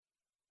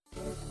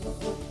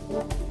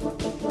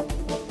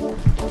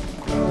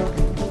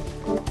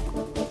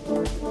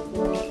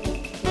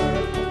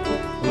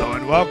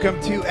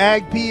Welcome to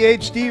Ag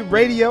PhD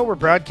Radio. We're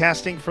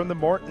broadcasting from the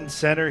Morton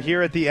Center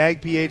here at the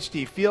Ag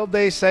PhD Field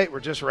Day site. We're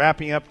just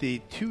wrapping up the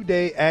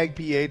two-day Ag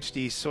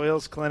PhD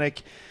Soils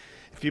Clinic.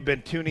 If you've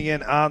been tuning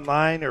in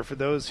online, or for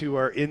those who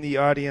are in the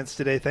audience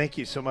today, thank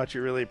you so much. We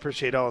really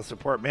appreciate all the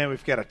support. Man,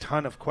 we've got a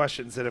ton of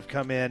questions that have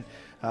come in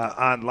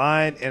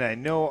online, and I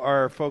know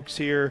our folks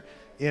here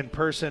in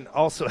person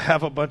also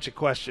have a bunch of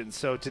questions.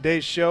 So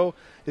today's show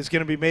is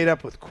going to be made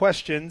up with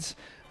questions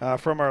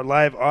from our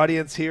live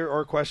audience here,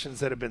 or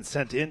questions that have been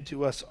sent in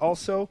to us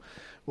also.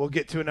 We'll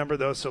get to a number of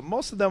those. So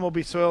most of them will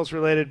be soils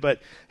related,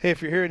 but hey,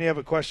 if you're here and you have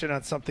a question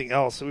on something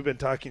else, so we've been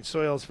talking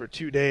soils for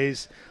 2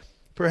 days.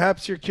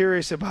 Perhaps you're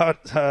curious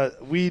about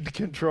weed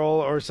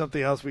control or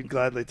something else. We'd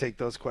gladly take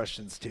those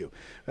questions too.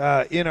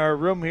 In our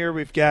room here,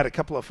 we've got a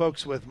couple of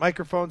folks with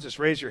microphones. Just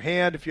raise your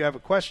hand if you have a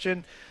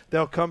question.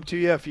 They'll come to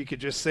you. If you could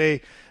just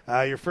say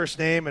your first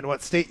name and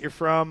what state you're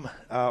from,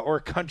 or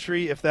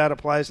country, if that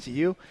applies to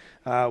you,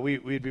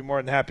 we'd be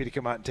more than happy to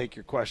come out and take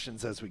your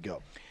questions as we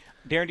go.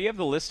 Darren, do you have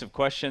the list of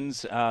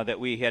questions that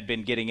we had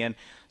been getting in?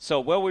 So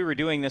while we were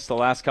doing this the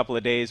last couple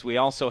of days, we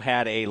also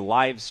had a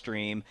live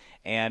stream,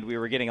 and we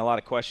were getting a lot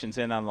of questions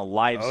in on the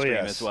live stream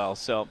as well.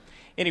 So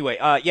anyway,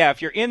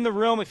 if you're in the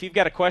room, if you've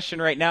got a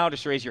question right now,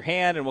 just raise your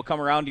hand, and we'll come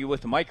around to you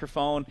with the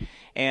microphone.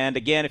 And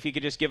again, if you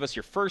could just give us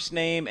your first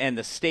name and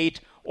the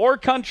state or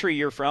country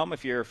you're from.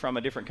 If you're from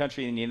a different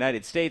country in the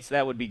United States,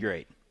 that would be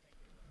great.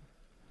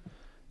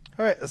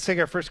 All right, let's take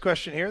our first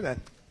question here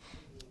then.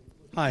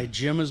 Hi,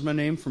 Jim is my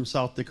name, from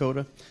South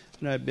Dakota,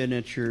 and I've been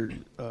at your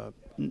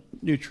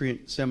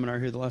nutrient seminar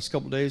here the last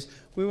couple of days.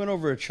 We went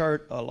over a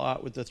chart a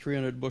lot with the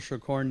 300 bushel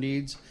corn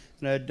needs,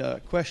 and I had a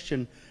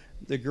question.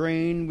 The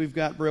grain we've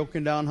got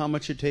broken down, how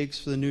much it takes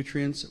for the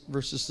nutrients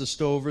versus the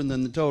stover, and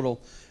then the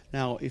total.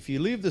 Now, if you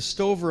leave the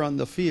stover on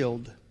the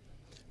field,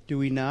 do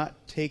we not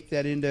take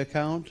that into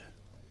account?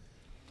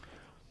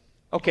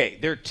 Okay,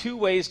 there are two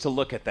ways to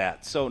look at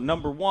that. So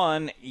number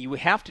one, you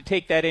have to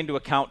take that into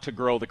account to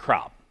grow the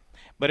crop.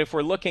 But if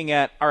we're looking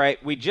at, all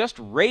right, we just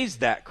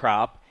raised that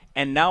crop,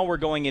 and now we're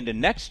going into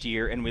next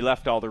year, and we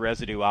left all the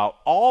residue out,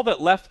 all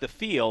that left the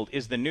field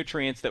is the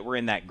nutrients that were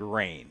in that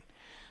grain.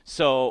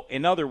 So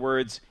in other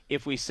words,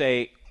 if we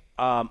say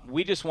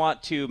we just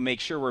want to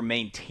make sure we're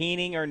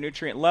maintaining our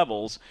nutrient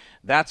levels,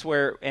 that's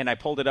where, and I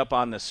pulled it up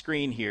on the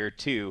screen here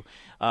too,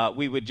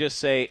 we would just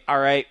say, all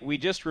right, we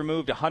just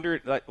removed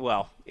 100,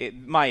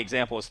 my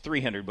example is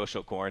 300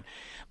 bushel corn.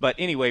 But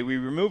anyway, we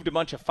removed a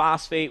bunch of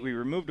phosphate, we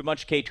removed a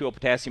bunch of K2O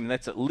potassium, and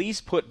let's at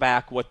least put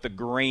back what the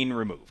grain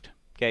removed.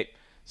 Okay,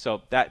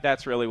 so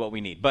that's really what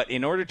we need. But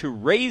in order to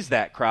raise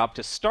that crop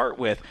to start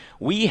with,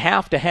 we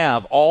have to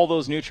have all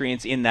those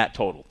nutrients in that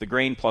total, the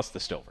grain plus the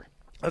stover.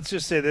 Let's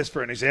just say this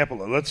for an example.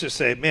 Let's just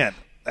say, man,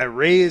 I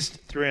raised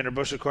 300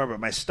 bushel corn, but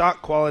my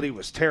stock quality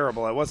was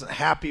terrible. I wasn't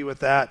happy with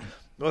that.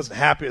 I wasn't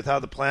happy with how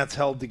the plants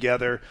held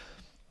together.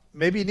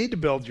 Maybe you need to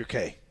build your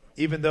K.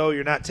 Even though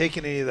you're not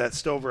taking any of that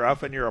stover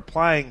off and you're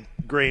applying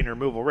grain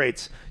removal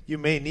rates, you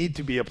may need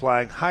to be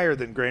applying higher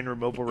than grain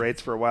removal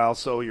rates for a while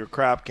so your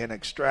crop can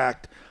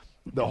extract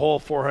the whole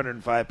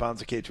 405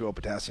 pounds of K2O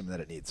potassium that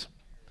it needs.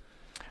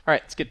 All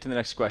right, let's get to the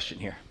next question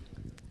here.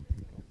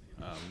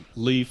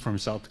 Lee from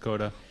South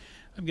Dakota.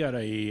 I've got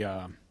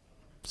a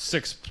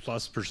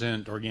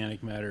 6+%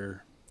 organic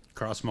matter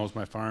across most of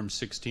my farm,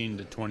 16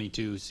 to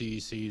 22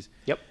 CECs.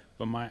 Yep.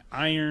 But my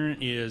iron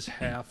is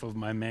half of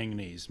my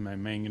manganese. My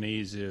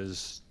manganese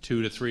is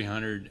 200 to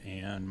 300,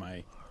 and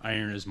my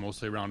iron is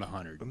mostly around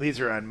 100. And these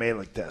are on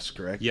Mehlich tests,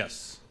 correct?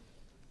 Yes.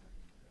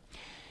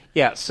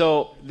 Yeah,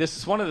 so this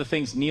is one of the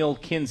things Neil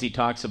Kinsey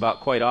talks about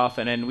quite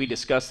often, and we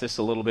discussed this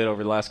a little bit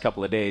over the last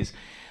couple of days.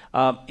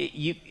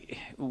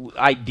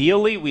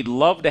 Ideally, we'd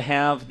love to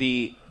have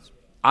the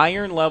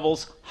iron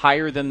levels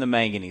higher than the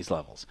manganese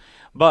levels.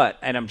 But,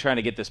 and I'm trying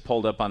to get this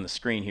pulled up on the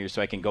screen here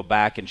so I can go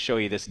back and show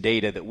you this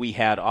data that we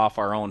had off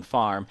our own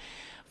farm.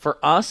 For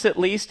us, at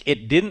least,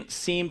 it didn't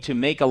seem to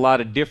make a lot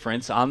of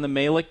difference on the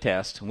Mehlich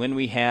test when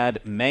we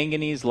had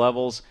manganese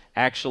levels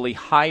actually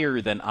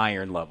higher than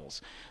iron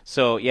levels.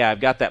 So, yeah,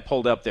 I've got that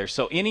pulled up there.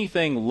 So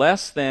anything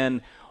less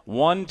than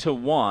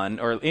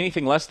 1-to-1, or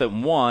anything less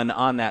than 1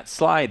 on that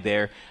slide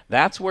there,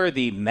 that's where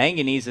the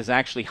manganese is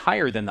actually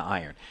higher than the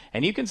iron.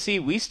 And you can see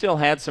we still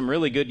had some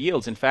really good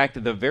yields. In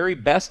fact, the very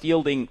best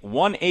yielding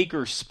 1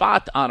 acre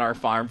spot on our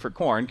farm for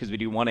corn, because we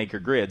do 1 acre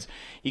grids,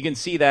 you can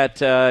see that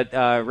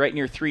right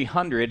near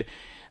 300,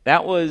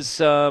 that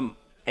was,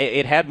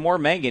 it had more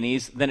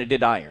manganese than it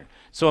did iron.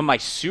 So am I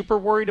super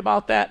worried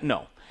about that?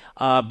 No.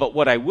 But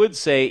what I would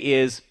say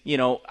is,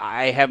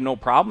 I have no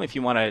problem if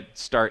you want to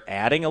start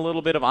adding a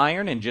little bit of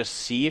iron and just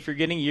see if you're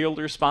getting yield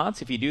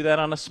response. If you do that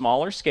on a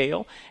smaller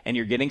scale and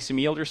you're getting some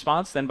yield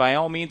response, then by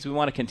all means we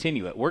want to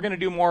continue it. We're going to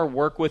do more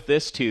work with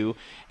this too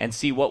and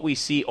see what we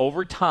see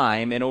over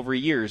time and over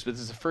years. But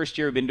this is the first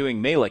year we've been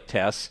doing Mehlich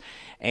tests,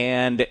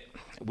 and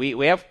we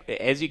have,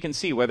 as you can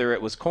see, whether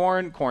it was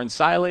corn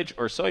silage,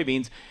 or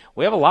soybeans,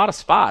 we have a lot of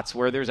spots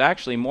where there's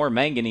actually more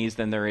manganese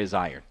than there is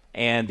iron.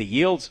 And the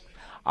yields,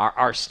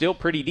 are still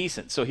pretty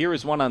decent. So here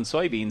is one on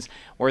soybeans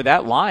where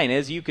that line,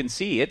 as you can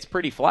see, it's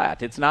pretty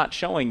flat. It's not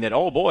showing that,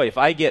 oh boy, if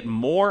I get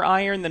more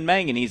iron than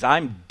manganese,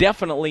 I'm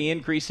definitely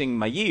increasing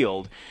my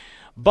yield.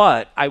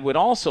 But I would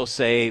also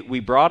say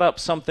we brought up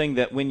something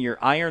that when your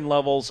iron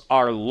levels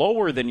are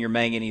lower than your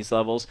manganese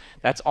levels,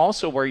 that's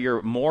also where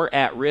you're more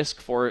at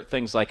risk for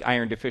things like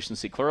iron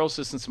deficiency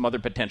chlorosis and some other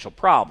potential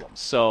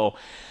problems. So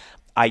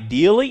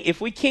ideally,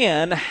 if we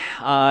can,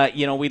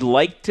 we'd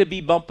like to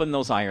be bumping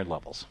those iron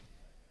levels.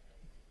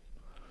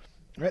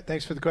 All right,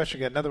 thanks for the question.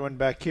 Got another one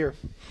back here.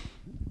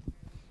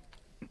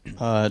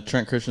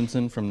 Trent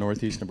Christensen from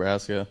Northeast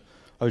Nebraska.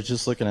 I was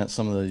just looking at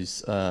some of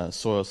these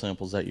soil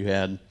samples that you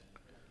had.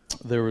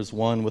 There was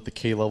one with the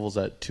K levels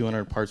at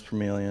 200 parts per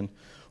million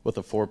with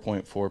a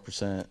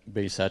 4.4%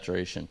 base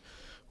saturation,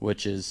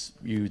 which is,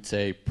 you'd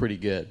say, pretty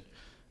good.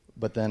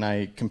 But then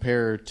I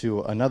compare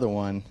to another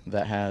one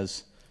that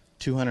has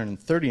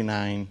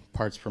 239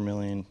 parts per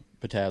million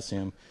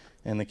potassium,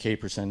 and the K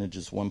percentage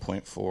is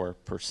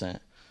 1.4%.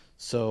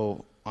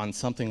 So on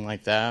something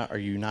like that, are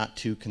you not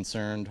too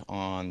concerned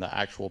on the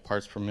actual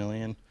parts per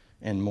million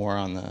and more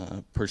on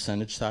the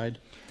percentage side?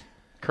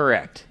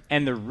 Correct.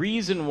 And the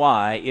reason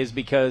why is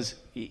because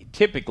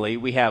typically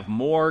we have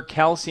more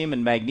calcium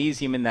and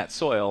magnesium in that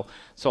soil,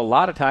 so a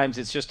lot of times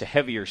it's just a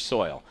heavier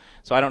soil.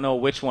 So I don't know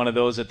which one of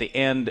those at the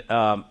end,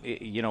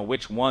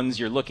 which ones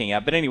you're looking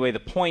at. But anyway, the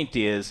point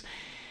is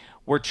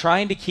we're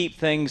trying to keep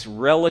things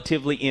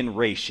relatively in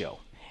ratio.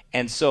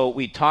 And so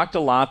we talked a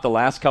lot the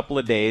last couple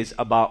of days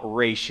about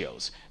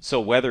ratios.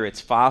 So whether it's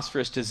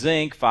phosphorus to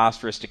zinc,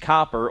 phosphorus to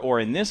copper, or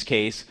in this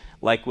case,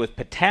 like with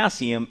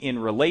potassium in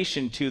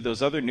relation to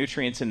those other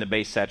nutrients in the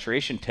base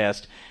saturation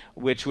test,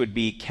 which would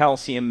be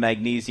calcium,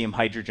 magnesium,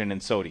 hydrogen,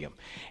 and sodium.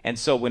 And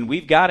so when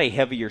we've got a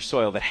heavier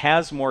soil that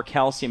has more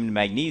calcium and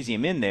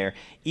magnesium in there,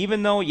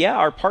 even though,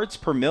 our parts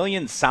per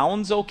million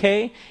sounds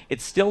okay,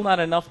 it's still not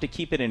enough to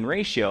keep it in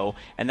ratio.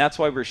 And that's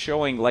why we're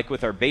showing, like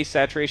with our base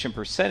saturation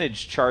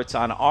percentage charts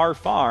on our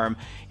farm,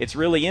 it's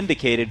really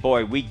indicated,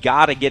 boy, we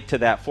got to get to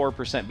that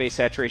 4% base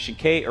saturation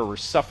K or we're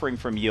suffering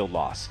from yield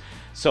loss.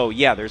 So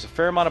there's a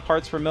fair amount of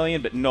parts per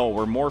million, but no,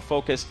 we're more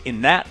focused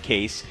in that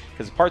case,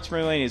 because parts per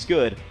million is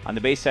good. On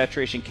the base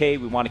saturation K,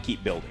 we want to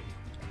keep building.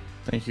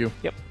 Thank you.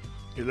 Yep.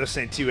 You're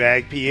listening to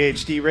Ag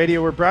PhD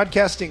Radio. We're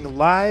broadcasting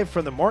live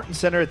from the Morton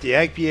Center at the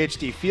Ag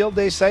PhD Field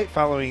Day site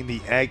following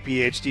the Ag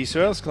PhD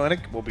Soils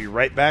Clinic. We'll be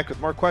right back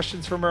with more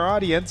questions from our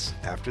audience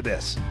after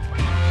this.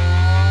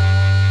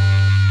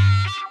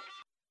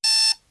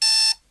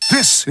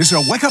 This is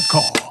a wake-up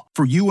call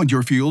for you and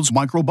your field's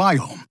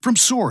microbiome from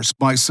Source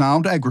by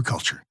Sound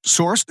Agriculture.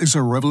 Source is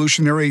a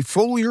revolutionary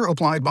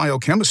foliar-applied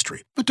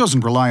biochemistry that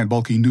doesn't rely on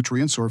bulky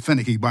nutrients or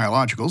finicky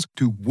biologicals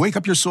to wake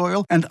up your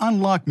soil and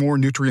unlock more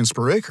nutrients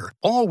per acre,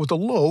 all with a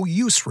low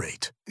use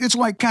rate. It's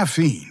like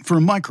caffeine for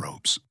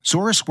microbes.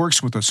 Source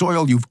works with the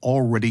soil you've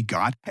already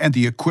got and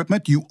the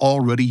equipment you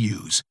already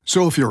use.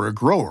 So if you're a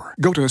grower,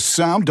 go to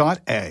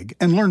sound.ag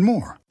and learn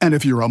more. And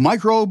if you're a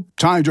microbe,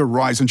 time to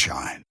rise and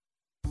shine.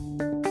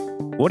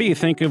 What do you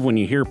think of when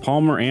you hear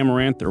Palmer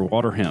Amaranth or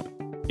water hemp?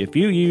 If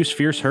you use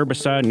Fierce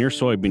herbicide in your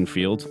soybean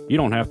fields, you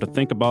don't have to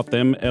think about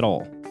them at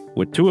all.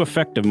 With 2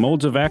 effective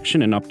modes of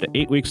action and up to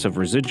 8 weeks of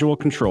residual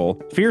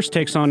control, Fierce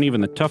takes on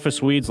even the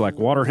toughest weeds like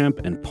water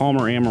hemp and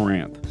Palmer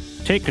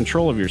Amaranth. Take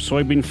control of your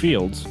soybean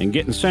fields and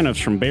get incentives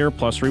from Bayer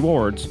Plus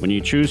Rewards when you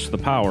choose the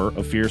power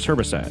of Fierce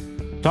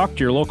herbicide. Talk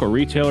to your local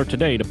retailer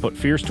today to put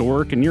Fierce to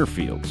work in your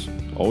fields.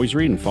 Always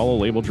read and follow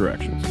label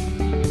directions.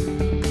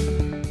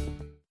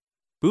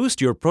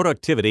 Boost your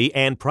productivity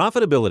and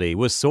profitability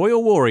with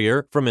Soil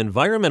Warrior from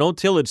Environmental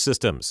Tillage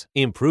Systems.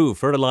 Improve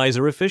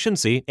fertilizer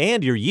efficiency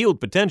and your yield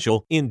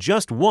potential in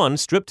just one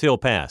strip till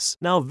pass.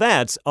 Now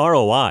that's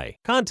ROI.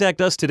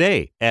 Contact us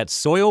today at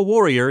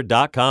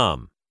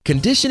soilwarrior.com.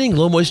 Conditioning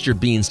low-moisture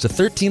beans to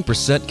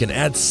 13% can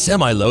add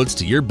semi-loads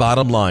to your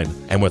bottom line.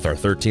 And with our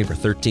 13 for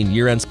 13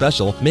 year-end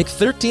special, make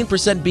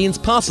 13% beans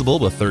possible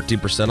with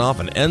 13% off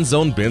an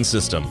end-zone bin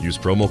system. Use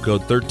promo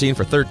code 13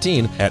 for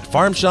 13 at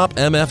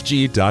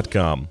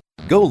farmshopmfg.com.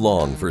 Go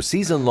long for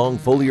season-long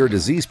foliar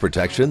disease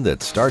protection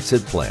that starts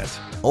at plant.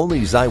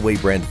 Only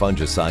Xyway brand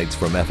fungicides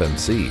from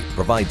FMC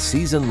provide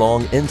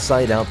season-long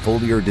inside-out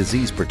foliar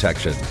disease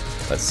protection.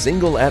 A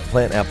single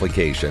at-plant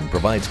application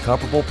provides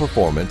comparable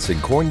performance in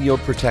corn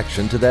yield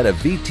protection to that of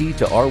VT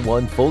to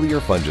R1 foliar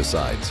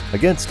fungicides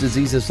against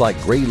diseases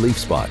like gray leaf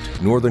spot,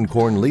 northern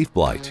corn leaf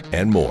blight,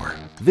 and more.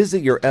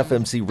 Visit your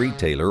FMC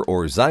retailer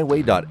or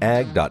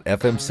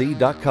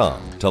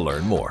xyway.ag.fmc.com to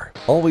learn more.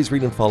 Always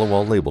read and follow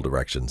all label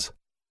directions.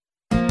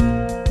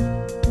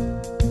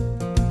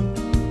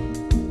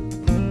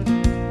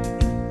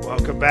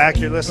 Welcome back.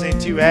 You're listening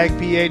to Ag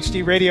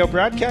PhD Radio,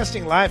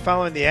 broadcasting live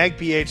following the Ag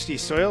PhD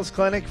Soils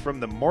Clinic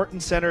from the Morton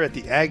Center at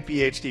the Ag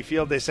PhD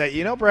Field Day site.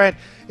 You know, Brian,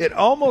 it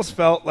almost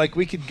felt like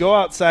we could go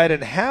outside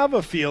and have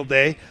a field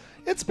day.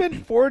 It's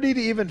been 40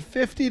 to even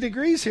 50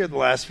 degrees here the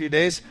last few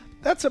days.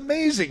 That's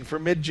amazing for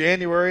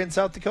mid-January in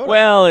South Dakota.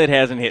 Well, it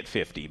hasn't hit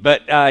 50.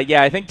 But,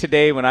 yeah, I think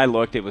today when I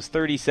looked, it was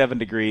 37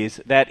 degrees.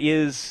 That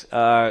is,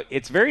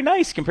 it's very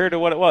nice compared to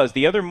what it was.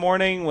 The other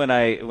morning when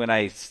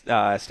I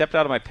stepped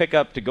out of my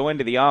pickup to go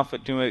into the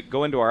office,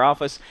 go into our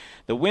office,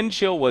 the wind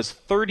chill was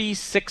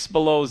 36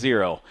 below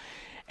zero.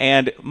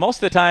 And most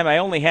of the time,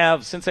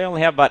 since I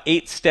only have about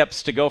 8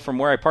 steps to go from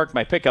where I parked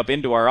my pickup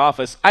into our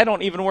office, I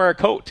don't even wear a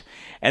coat.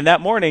 And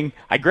that morning,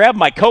 I grabbed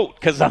my coat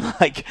because I'm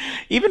like,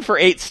 even for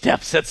 8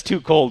 steps, that's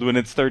too cold when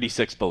it's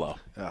 36 below.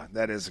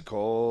 That is a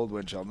cold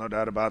wind chill, no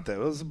doubt about that. It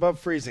was above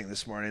freezing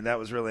this morning. That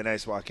was really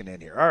nice walking in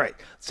here. All right,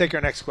 let's take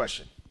our next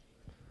question.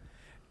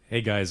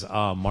 Hey, guys.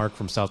 Mark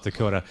from South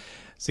Dakota.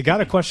 So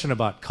got a question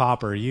about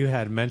copper. You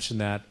had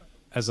mentioned that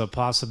as a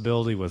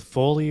possibility with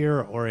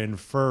foliar or in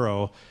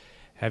furrow.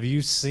 Have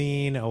you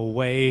seen a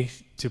way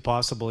to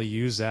possibly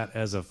use that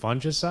as a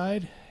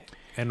fungicide?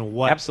 And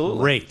what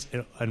Absolutely. rate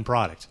and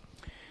product?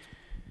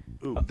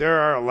 Ooh, there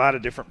are a lot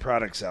of different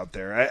products out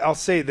there. I'll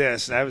say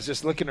this, and I was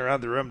just looking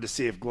around the room to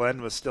see if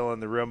Glenn was still in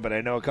the room, but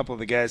I know a couple of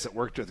the guys that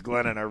worked with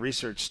Glenn on our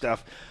research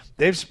stuff.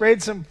 They've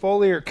sprayed some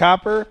foliar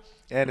copper,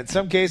 and in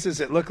some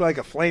cases it looked like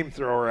a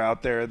flamethrower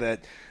out there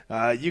that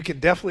you can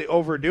definitely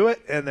overdo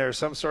it, and there are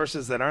some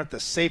sources that aren't the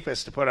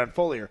safest to put on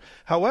foliar.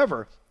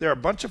 However, there are a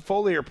bunch of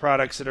foliar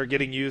products that are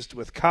getting used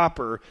with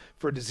copper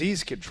for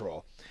disease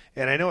control.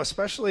 And I know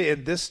especially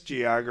in this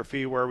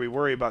geography where we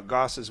worry about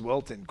Goss's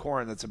wilt in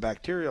corn, that's a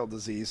bacterial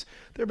disease,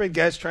 there have been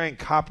guys trying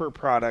copper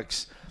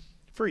products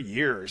for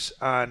years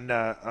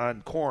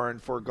on corn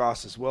for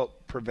Goss's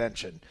wilt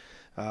prevention.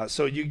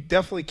 So you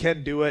definitely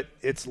can do it.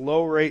 It's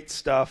low-rate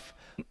stuff,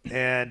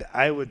 and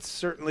I would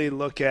certainly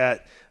look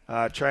at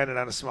trying it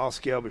on a small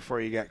scale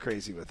before you got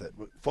crazy with it.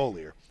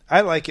 Foliar.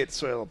 I like it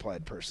soil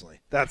applied personally.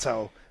 That's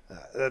how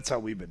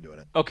we've been doing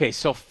it. Okay,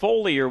 so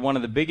foliar, one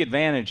of the big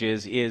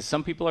advantages is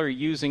some people are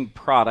using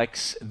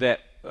products that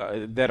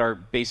are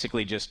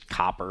basically just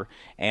copper,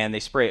 and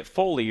they spray it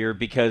foliar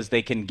because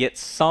they can get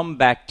some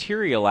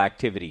bacterial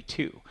activity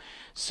too.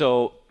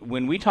 So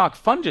when we talk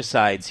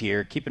fungicides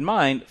here, keep in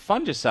mind,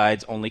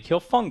 fungicides only kill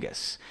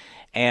fungus.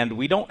 And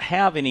we don't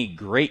have any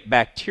great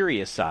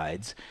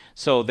bactericides.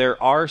 So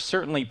there are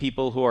certainly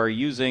people who are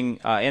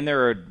using, and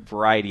there are a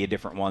variety of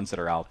different ones that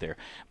are out there.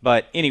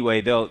 But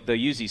anyway, they'll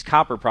use these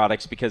copper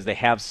products because they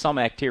have some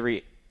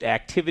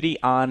activity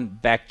on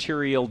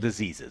bacterial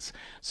diseases.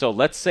 So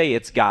let's say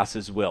it's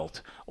Goss's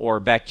wilt or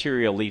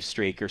bacterial leaf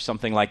streak or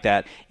something like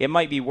that. It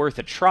might be worth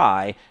a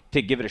try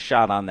to give it a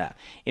shot on that.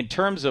 In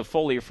terms of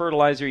foliar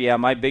fertilizer, yeah,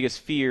 my biggest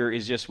fear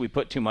is just we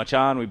put too much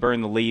on, we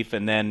burn the leaf,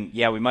 and then,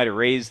 yeah, we might have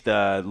raised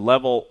the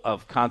level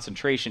of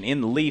concentration in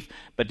the leaf,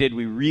 but did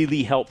we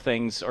really help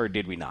things or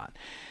did we not?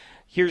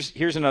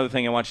 Here's another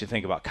thing I want you to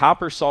think about.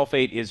 Copper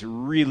sulfate is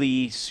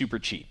really super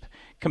cheap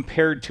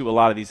compared to a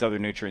lot of these other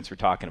nutrients we're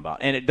talking about.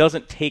 And it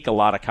doesn't take a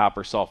lot of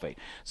copper sulfate.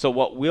 So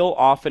what we'll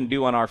often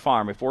do on our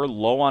farm, if we're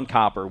low on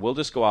copper, we'll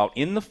just go out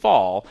in the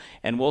fall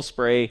and we'll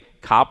spray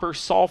copper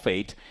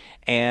sulfate.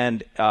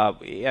 And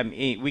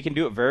we can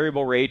do it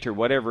variable rate or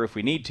whatever if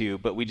we need to,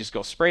 but we just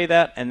go spray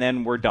that and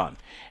then we're done.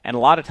 And a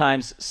lot of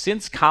times,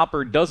 since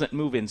copper doesn't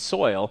move in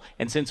soil,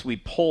 and since we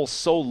pull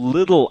so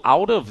little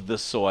out of the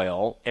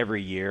soil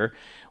every year,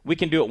 we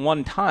can do it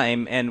one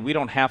time and we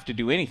don't have to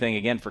do anything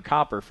again for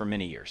copper for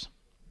many years.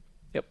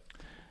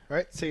 All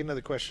right, take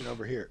another question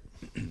over here.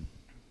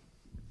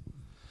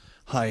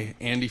 Hi,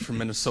 Andy from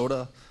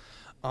Minnesota.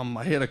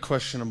 I had a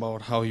question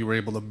about how you were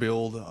able to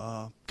build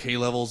K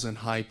levels in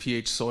high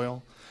pH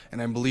soil,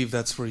 and I believe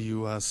that's where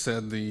you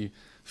said the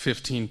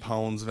 15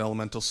 pounds of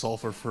elemental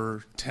sulfur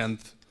for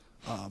 10th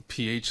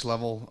pH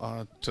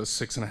level to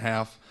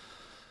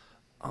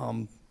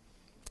 6.5.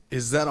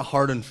 Is that a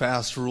hard and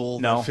fast rule?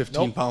 No.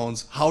 15 Nope.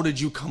 pounds. How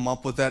did you come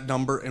up with that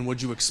number, and would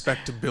you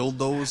expect to build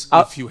those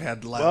if you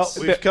had less?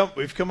 Well,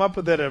 we've come up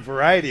with it a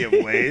variety of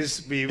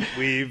ways.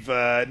 We've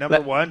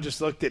number one,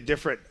 just looked at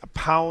different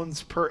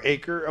pounds per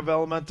acre of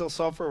elemental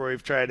sulfur, where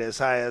we've tried as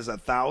high as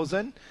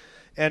 1,000,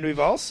 and we've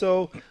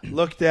also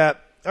looked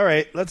at, all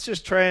right, let's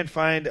just try and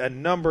find a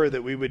number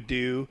that we would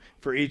do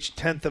for each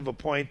 10th of a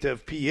point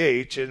of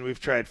pH, and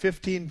we've tried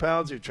 15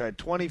 pounds, we've tried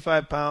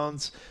 25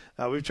 pounds.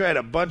 We've tried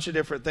a bunch of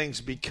different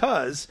things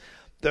because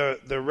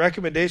the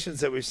recommendations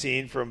that we've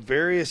seen from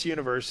various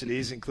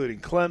universities, including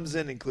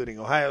Clemson, including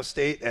Ohio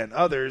State, and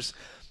others,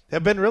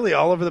 have been really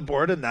all over the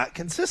board and not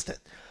consistent.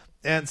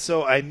 And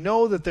so I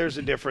know that there's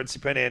a difference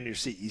depending on your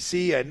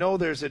CEC. I know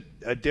there's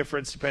a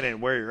difference depending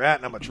on where you're at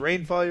and how much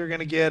rainfall you're going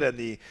to get and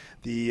the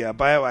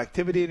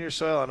bioactivity in your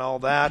soil and all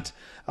that.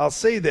 I'll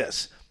say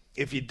this.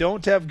 If you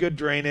don't have good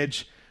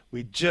drainage,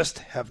 we just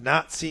have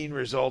not seen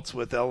results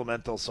with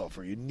elemental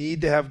sulfur. You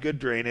need to have good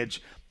drainage.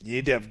 You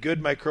need to have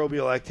good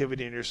microbial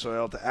activity in your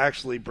soil to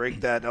actually break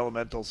that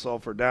elemental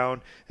sulfur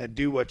down and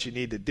do what you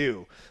need to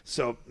do.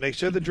 So make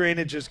sure the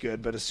drainage is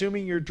good. But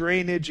assuming your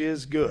drainage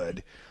is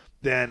good,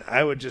 then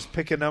I would just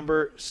pick a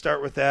number,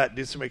 start with that,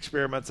 do some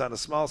experiments on a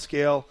small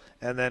scale,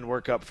 and then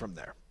work up from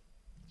there.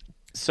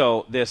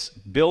 So this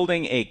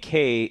building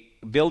K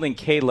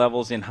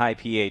levels in high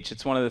pH,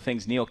 it's one of the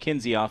things Neil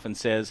Kinsey often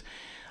says.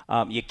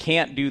 You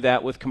can't do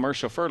that with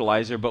commercial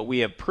fertilizer, but we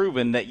have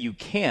proven that you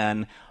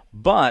can.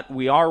 But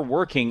we are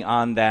working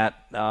on that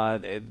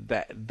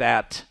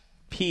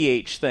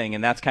pH thing,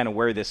 and that's kind of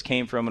where this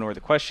came from and where the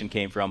question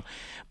came from.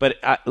 But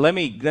let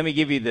me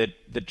give you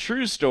the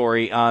true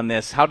story on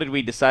this. How did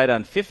we decide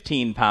on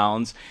 15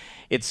 pounds?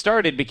 It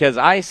started because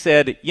I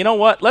said, you know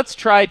what, let's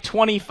try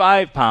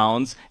 25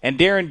 pounds. And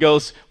Darren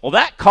goes, well,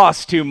 that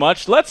costs too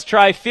much. Let's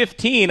try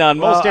 15 on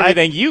most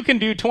everything. You can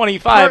do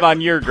 25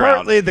 on your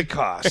ground. Partly the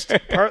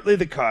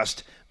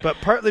cost, but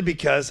partly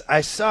because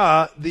I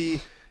saw the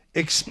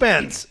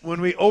expense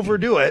when we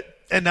overdo it,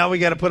 and now we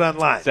got to put on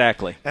line.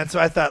 Exactly. And so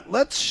I thought,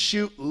 let's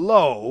shoot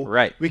low.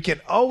 Right. We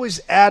can always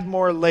add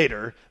more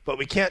later, but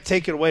we can't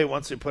take it away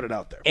once we put it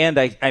out there. And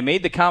I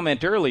made the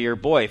comment earlier,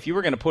 boy, if you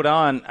were going to put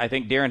on, I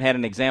think Darren had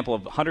an example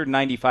of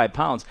 195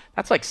 pounds,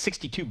 that's like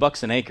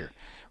 $62 an acre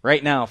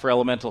right now for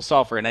elemental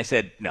sulfur. And I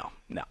said, no.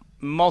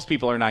 Most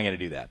people are not going to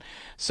do that.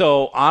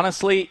 So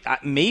honestly,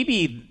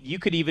 maybe you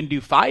could even do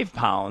 5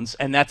 pounds,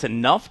 and that's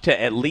enough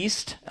to at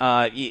least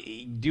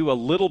do a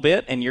little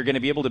bit, and you're going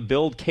to be able to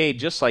build K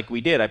just like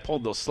we did. I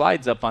pulled those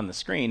slides up on the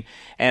screen,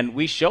 and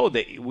we showed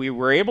that we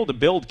were able to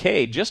build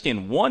K just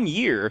in 1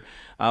 year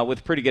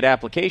with pretty good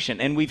application.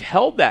 And we've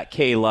held that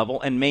K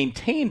level and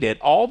maintained it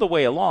all the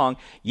way along,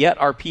 yet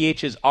our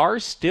pHs are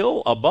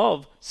still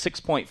above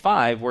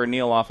 6.5, where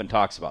Neil often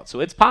talks about. So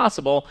it's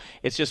possible.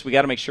 It's just we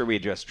got to make sure we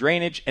address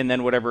drainage and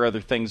then whatever other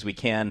things we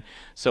can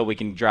so we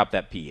can drop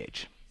that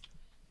pH.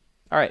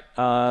 All right.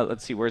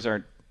 Let's see. Where's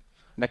our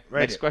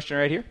next question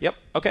right here? Yep.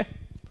 Okay.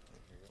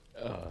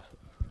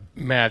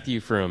 Matthew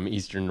from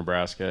Eastern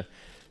Nebraska.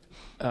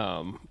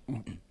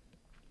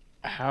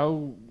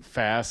 How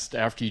fast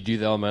after you do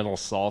the elemental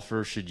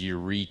sulfur should you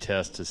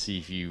retest to see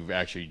if you've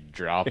actually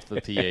dropped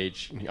the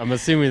pH? I'm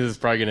assuming this is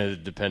probably going to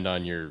depend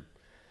on your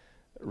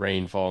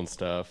rainfall and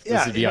stuff.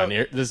 Yeah,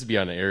 this would be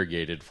on an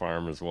irrigated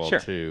farm as well,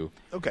 too.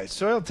 Okay,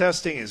 soil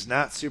testing is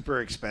not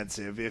super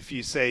expensive. If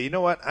you say, you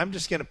know what, I'm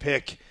just going to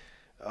pick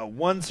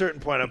one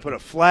certain point, I'll put a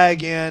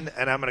flag in,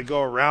 and I'm going to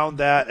go around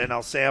that, and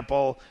I'll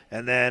sample,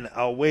 and then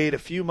I'll wait a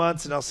few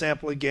months, and I'll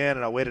sample again,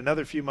 and I'll wait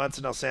another few months,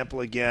 and I'll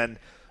sample again.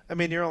 I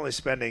mean, you're only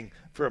spending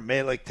for a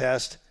Mehlich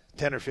test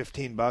 $10 or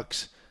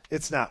 $15.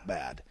 It's not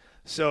bad.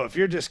 So if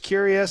you're just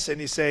curious and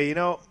you say, you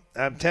know,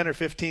 I'm $10 or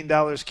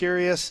 $15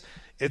 curious,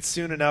 it's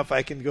soon enough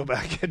I can go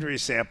back and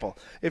resample.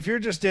 If you're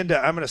just into,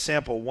 I'm going to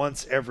sample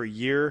once every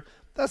year,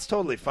 that's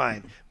totally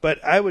fine.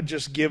 But I would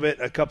just give it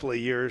a couple of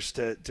years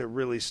to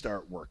really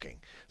start working.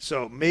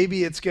 So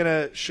maybe it's going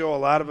to show a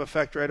lot of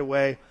effect right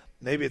away.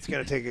 Maybe it's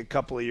going to take a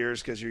couple of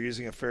years because you're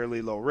using a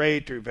fairly low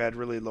rate or you've had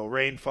really low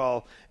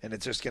rainfall and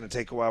it's just going to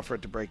take a while for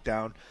it to break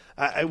down.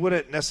 I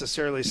wouldn't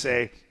necessarily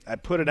say I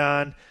put it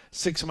on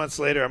 6 months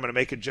later, I'm going to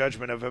make a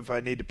judgment of if I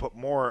need to put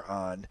more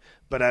on.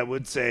 But I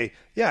would say,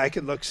 yeah, I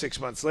could look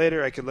 6 months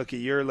later, I could look a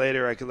year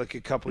later, I could look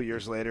a couple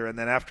years later, and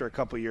then after a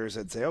couple years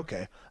I'd say,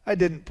 okay, I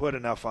didn't put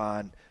enough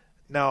on.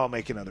 Now I'll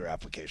make another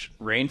application.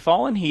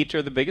 Rainfall and heat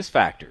are the biggest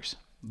factors.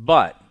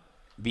 But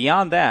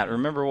beyond that,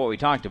 remember what we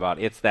talked about.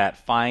 It's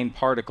that fine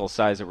particle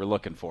size that we're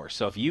looking for.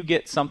 So if you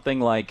get something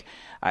like,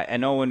 I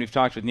know when we've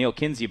talked with Neil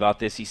Kinsey about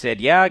this, he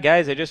said, yeah,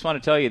 guys, I just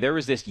want to tell you, there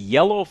was this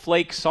yellow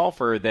flake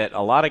sulfur that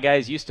a lot of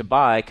guys used to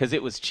buy because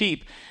it was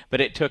cheap,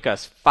 but it took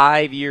us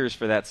 5 years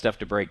for that stuff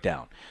to break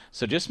down.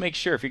 So just make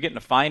sure if you're getting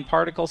a fine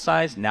particle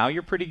size, now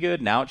you're pretty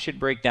good. Now it should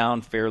break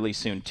down fairly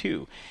soon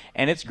too.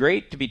 And it's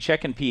great to be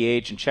checking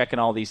pH and checking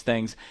all these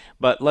things,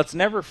 but let's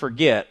never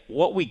forget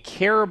what we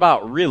care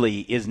about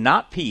really is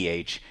not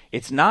pH.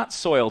 It's not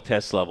soil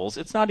test levels.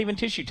 It's not even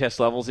tissue test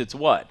levels. It's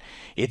what?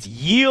 It's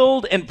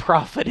yield and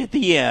profit at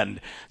the end.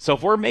 So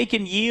if we're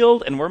making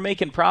yield and we're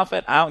making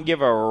profit, I don't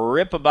give a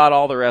rip about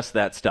all the rest of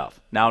that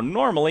stuff. Now,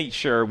 normally,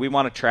 sure, we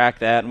want to track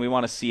that and we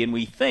want to see, and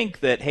we think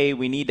that, hey,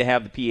 we need to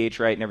have the pH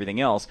right and everything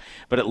else,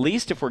 but at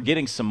least if we're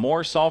getting some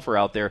more sulfur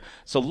out there,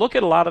 so look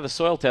at a lot of the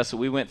soil tests that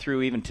we went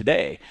through even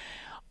today.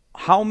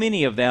 How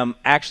many of them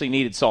actually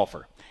needed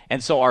sulfur?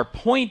 And so our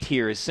point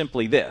here is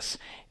simply this.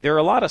 There are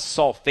a lot of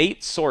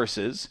sulfate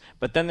sources,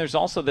 but then there's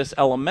also this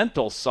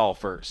elemental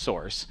sulfur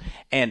source.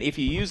 And if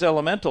you use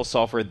elemental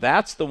sulfur,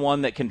 that's the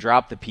one that can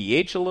drop the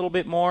pH a little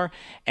bit more,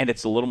 and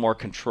it's a little more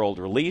controlled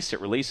release. It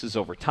releases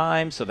over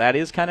time, so that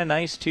is kind of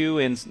nice too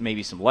in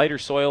maybe some lighter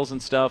soils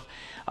and stuff.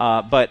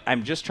 But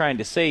I'm just trying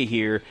to say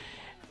here,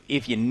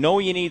 if you know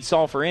you need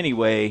sulfur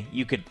anyway,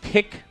 you could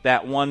pick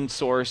that one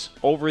source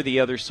over the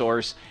other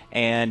source,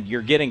 and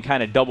you're getting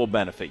kind of double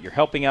benefit. You're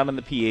helping out on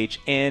the pH,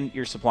 and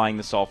you're supplying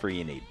the sulfur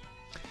you need.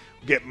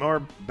 Get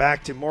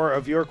back to more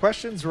of your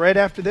questions right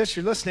after this.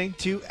 You're listening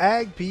to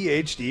Ag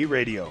PhD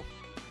Radio.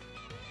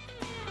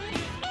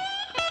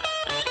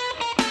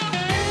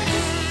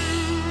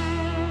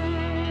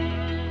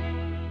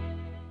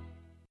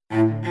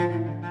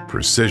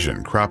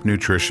 Precision crop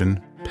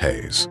nutrition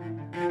pays.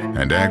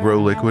 And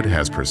AgroLiquid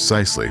has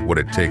precisely what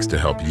it takes to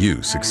help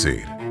you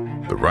succeed.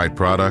 The right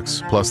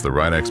products plus the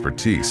right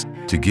expertise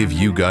to give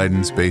you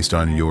guidance based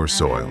on your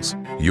soils,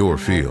 your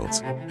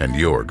fields, and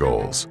your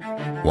goals.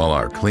 While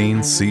our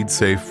clean,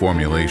 seed-safe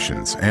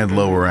formulations and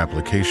lower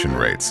application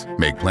rates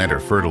make planter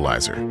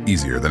fertilizer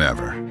easier than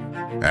ever.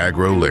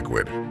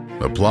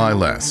 AgroLiquid. Apply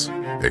less.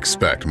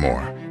 Expect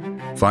more.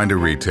 Find a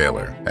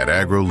retailer at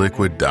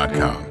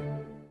agroliquid.com.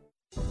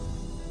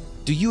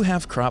 Do you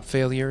have crop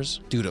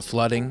failures due to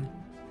flooding,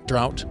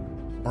 drought,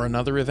 or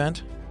another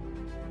event?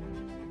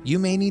 You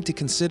may need to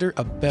consider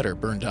a better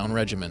burn-down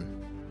regimen.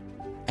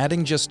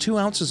 Adding just 2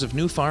 ounces of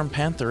New Farm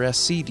Panther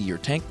SC to your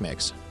tank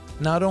mix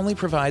not only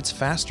provides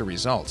faster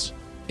results,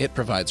 it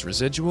provides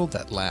residual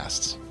that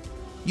lasts.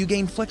 You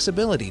gain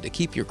flexibility to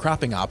keep your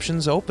cropping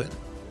options open.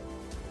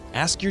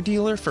 Ask your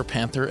dealer for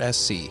Panther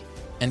SC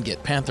and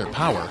get Panther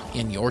power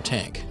in your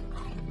tank.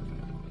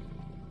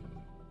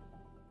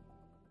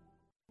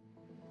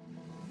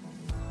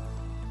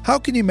 How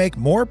can you make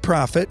more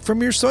profit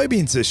from your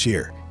soybeans this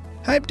year?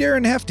 I'm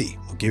Darren Hefty.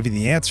 We'll give you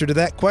the answer to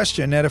that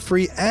question at a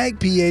free Ag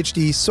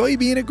PhD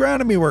Soybean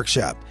Agronomy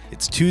Workshop.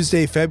 It's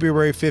Tuesday,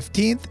 February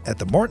 15th at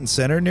the Morton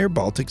Center near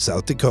Baltic,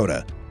 South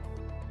Dakota.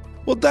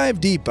 We'll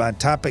dive deep on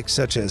topics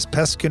such as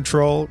pest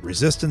control,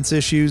 resistance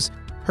issues,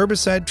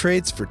 herbicide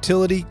traits,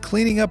 fertility,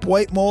 cleaning up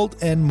white mold,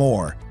 and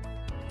more.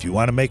 If you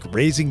want to make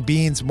raising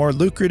beans more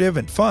lucrative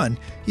and fun,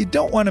 you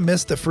don't want to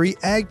miss the free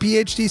Ag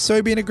PhD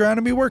Soybean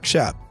Agronomy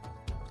Workshop.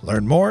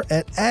 Learn more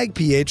at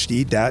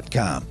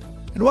agphd.com.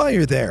 And while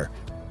you're there,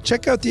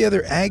 check out the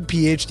other Ag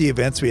PhD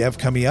events we have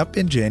coming up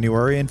in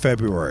January and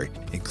February,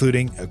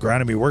 including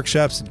agronomy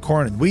workshops in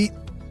corn and wheat,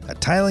 a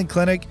tiling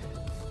clinic,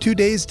 2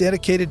 days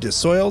dedicated to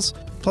soils,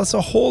 plus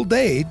a whole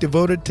day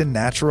devoted to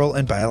natural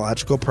and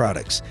biological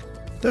products.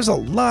 There's a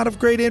lot of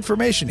great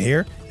information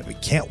here, and we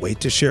can't wait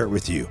to share it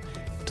with you.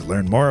 To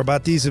learn more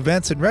about these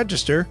events and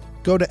register,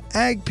 go to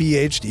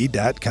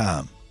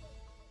agphd.com.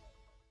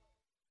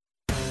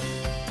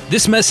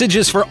 This message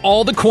is for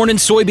all the corn and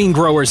soybean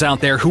growers out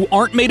there who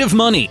aren't made of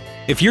money.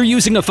 If you're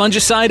using a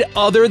fungicide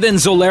other than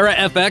Zolera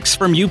FX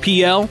from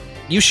UPL,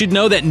 you should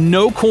know that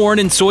no corn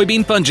and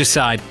soybean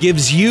fungicide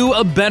gives you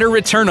a better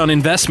return on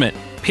investment,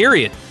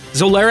 period.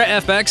 Zolera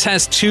FX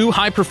has 2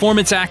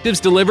 high-performance actives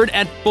delivered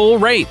at full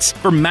rates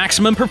for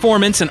maximum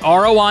performance and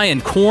ROI in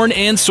corn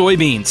and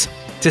soybeans.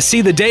 To see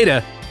the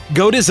data,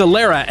 go to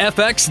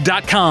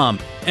ZoleraFX.com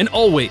and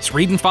always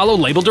read and follow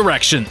label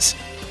directions.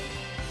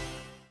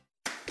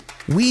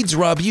 Weeds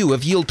rob you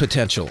of yield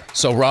potential,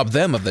 so rob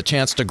them of the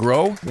chance to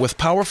grow with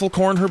powerful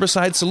corn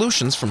herbicide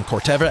solutions from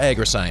Corteva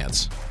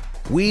Agriscience.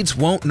 Weeds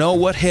won't know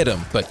what hit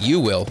them, but you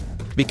will.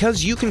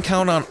 Because you can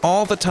count on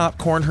all the top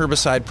corn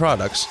herbicide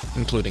products,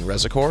 including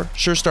Resicor,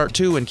 Sure Start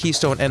 2, and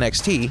Keystone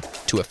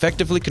NXT, to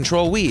effectively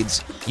control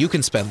weeds, you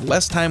can spend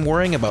less time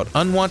worrying about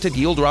unwanted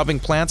yield-robbing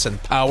plants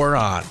and power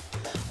on.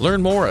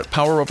 Learn more at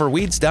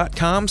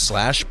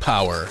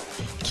poweroverweeds.com/power.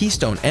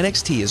 Keystone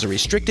NXT is a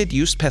restricted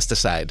use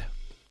pesticide.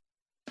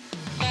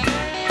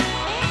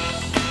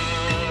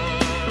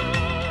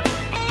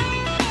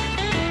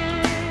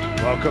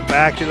 Welcome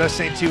back. You're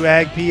listening to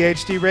Ag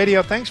PhD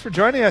Radio. Thanks for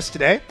joining us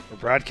today. We're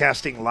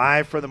broadcasting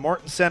live from the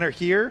Morton Center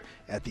here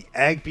at the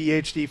Ag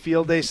PhD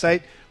Field Day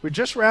site. We're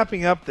just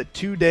wrapping up the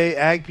 2-day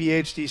Ag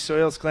PhD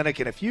Soils Clinic,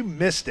 and if you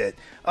missed it,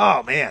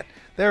 oh man,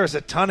 there is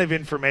a ton of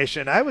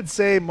information. I would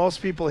say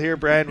most people here,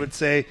 Brian, would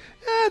say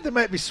they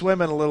might be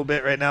swimming a little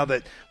bit right now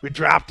that we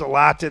dropped a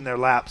lot in their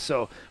laps.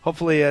 So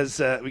hopefully as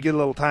we get a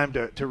little time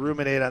to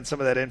ruminate on some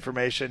of that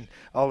information,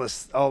 all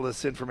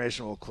this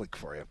information will click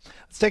for you.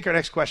 Let's take our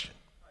next question.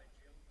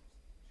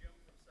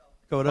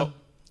 Dakota.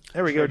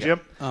 There we go, Jim.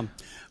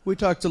 We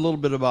talked a little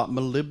bit about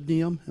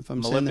molybdenum, if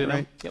I'm saying that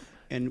right. Yep.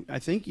 And I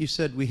think you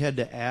said we had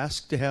to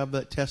ask to have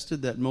that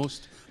tested, that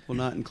most will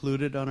not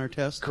include it on our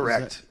test?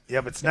 Correct.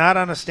 Yep, it's not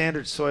on a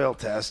standard soil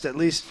test, at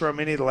least from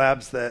any of the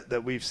labs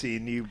that we've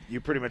seen.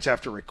 You pretty much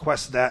have to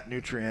request that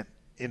nutrient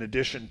in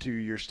addition to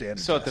your standard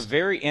So test. at the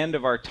very end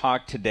of our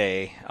talk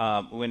today,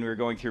 when we were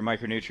going through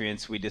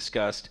micronutrients, we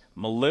discussed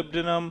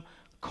molybdenum,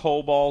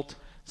 cobalt,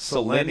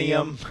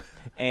 selenium,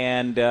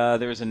 and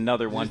there was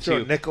another one Did you too.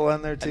 throw nickel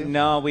in there too?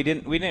 No, we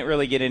didn't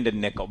really get into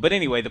nickel. But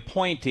anyway, the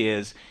point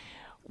is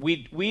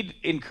we'd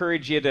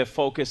encourage you to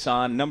focus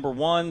on number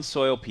 1,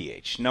 soil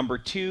pH, number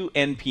 2,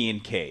 NP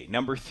and K,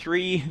 number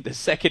 3, the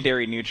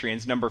secondary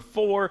nutrients, number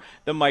 4,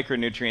 the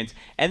micronutrients,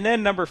 and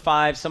then number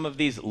 5, some of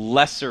these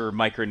lesser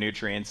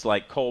micronutrients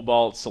like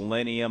cobalt,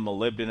 selenium,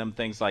 molybdenum,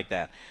 things like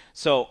that.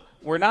 So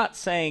we're not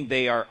saying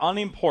they are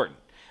unimportant,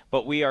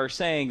 but we are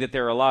saying that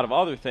there are a lot of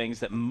other things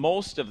that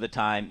most of the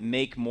time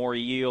make more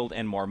yield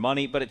and more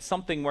money. But it's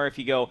something where if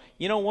you go,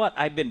 you know what,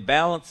 I've been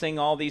balancing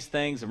all these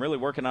things, I'm really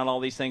working on all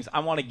these things, I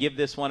want to give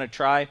this one a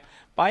try,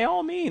 by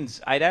all means,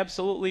 I'd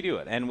absolutely do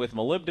it. And with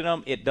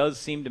molybdenum, it does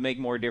seem to make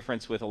more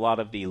difference with a lot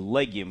of the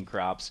legume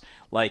crops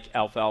like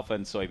alfalfa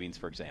and soybeans,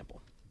 for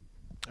example.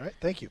 All right,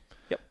 thank you.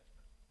 Yep.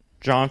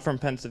 John from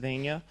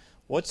Pennsylvania.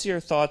 What's your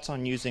thoughts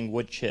on using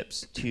wood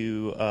chips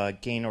to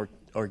gain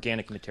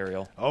organic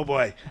material? Oh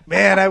boy,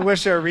 man! I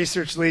wish our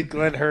research lead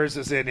Glenn Hers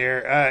was in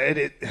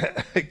here.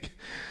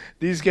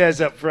 These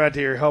guys up front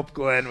here help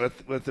Glenn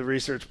with the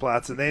research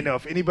plots, and they know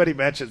if anybody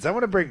mentions I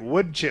want to bring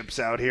wood chips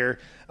out here.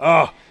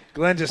 Oh,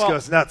 Glenn just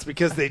goes nuts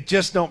because they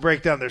just don't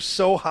break down. They're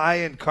so high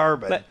in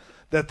carbon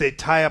that they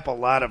tie up a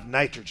lot of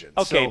nitrogen.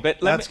 Okay, so but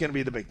that's going to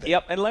be the big thing.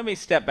 Yep, and let me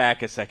step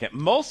back a second.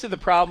 Most of the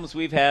problems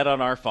we've had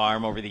on our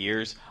farm over the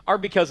years are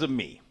because of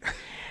me.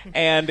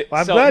 And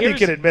well, I'm so glad you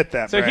can admit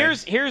that. So Brian.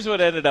 here's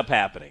what ended up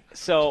happening.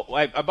 So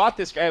I bought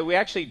this. We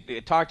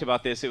actually talked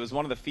about this. It was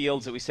one of the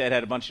fields that we said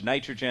had a bunch of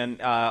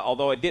nitrogen.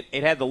 Although it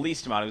had the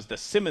least amount. It was the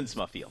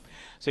Simmonsma field.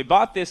 So we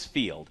bought this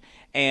field,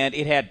 and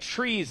it had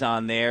trees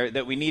on there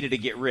that we needed to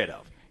get rid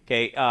of.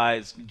 Okay,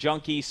 it's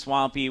junky,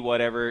 swampy,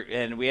 whatever,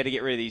 and we had to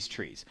get rid of these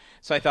trees.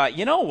 So I thought,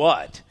 you know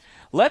what?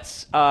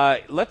 Let's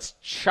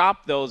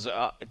chop those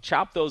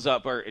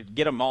up or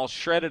get them all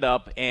shredded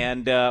up,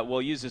 and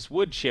we'll use this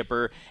wood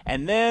chipper,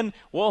 and then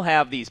we'll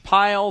have these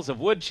piles of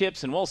wood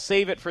chips, and we'll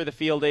save it for the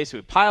field day. So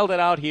we piled it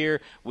out here.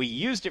 We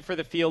used it for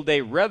the field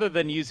day rather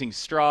than using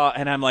straw,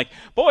 and I'm like,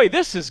 boy,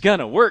 this is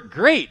gonna work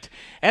great,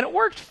 and it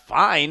worked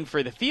fine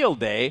for the field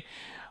day.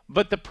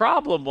 But the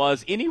problem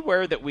was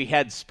anywhere that we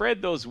had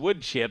spread those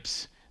wood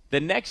chips, the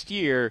next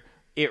year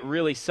it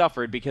really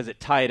suffered because it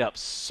tied up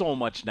so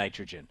much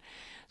nitrogen.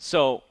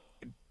 So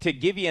to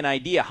give you an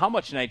idea how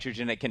much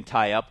nitrogen it can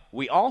tie up,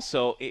 we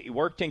also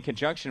worked in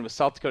conjunction with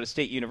South Dakota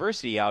State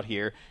University out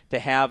here to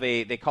have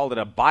they called it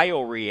a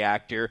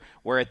bioreactor,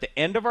 where at the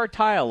end of our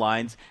tile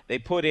lines, they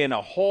put in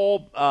a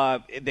whole,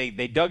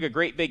 they dug a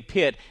great big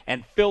pit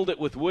and filled it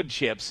with wood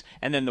chips,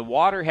 and then the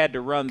water had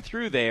to run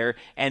through there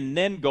and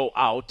then go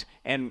out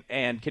and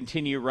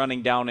continue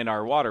running down in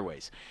our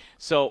waterways.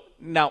 So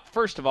now,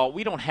 first of all,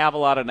 we don't have a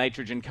lot of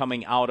nitrogen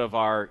coming out of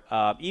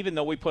our, even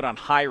though we put on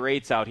high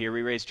rates out here,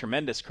 we raise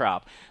tremendous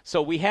crop.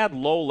 So we had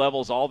low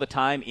levels all the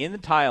time in the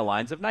tile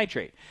lines of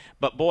nitrate.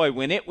 But boy,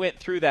 when it went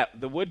through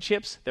the wood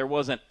chips, there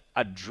wasn't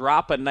a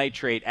drop of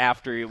nitrate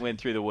after it went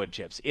through the wood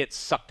chips. It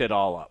sucked it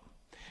all up.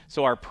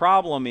 So our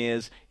problem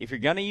is, if you're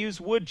going to use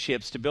wood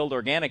chips to build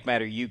organic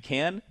matter, you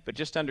can, but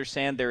just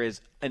understand there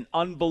is an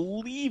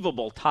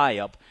unbelievable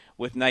tie-up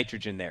with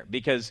nitrogen there,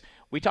 because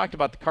we talked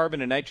about the carbon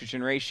to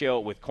nitrogen ratio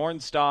with corn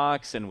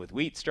stalks and with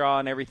wheat straw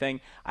and everything.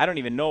 I don't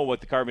even know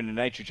what the carbon to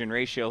nitrogen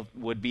ratio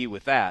would be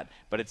with that,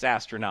 but it's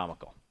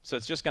astronomical. So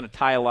it's just going to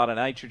tie a lot of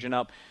nitrogen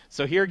up.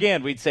 So here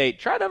again, we'd say,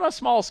 try it on a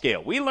small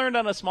scale. We learned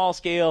on a small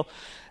scale.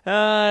 Spread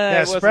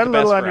a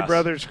little on your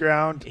brother's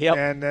ground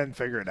and then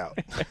figure it out.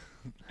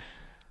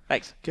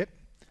 Thanks. Okay.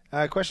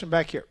 Question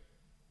back here.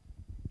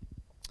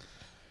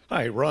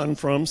 Hi, Ron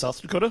from South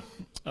Dakota.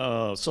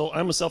 So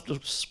I'm a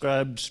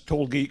self-described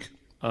tool geek.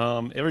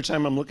 Every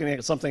time I'm looking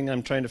at something,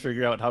 I'm trying to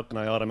figure out how can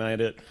I automate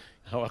it,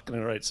 how can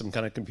I write some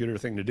kind of computer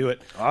thing to do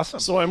it.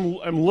 Awesome. So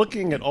I'm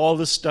looking at all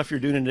this stuff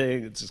you're doing today.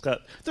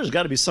 There's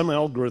got to be some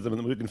algorithm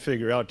that we can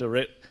figure out to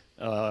make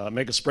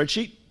a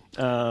spreadsheet.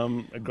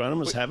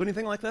 Agronomists have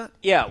anything like that?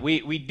 Yeah,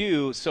 we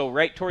do. So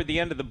right toward the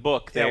end of the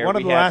book there, one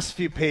of the last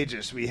few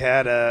pages, we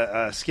had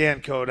a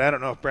scan code. I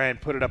don't know if Brian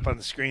put it up on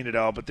the screen at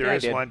all, but there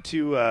is one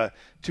to a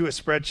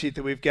spreadsheet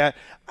that we've got.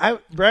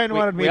 Brian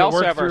wanted me to work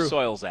through. We also have our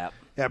soils app.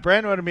 Yeah,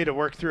 Brian wanted me to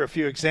work through a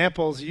few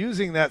examples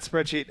using that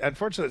spreadsheet.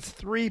 Unfortunately, it's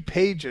 3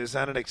 pages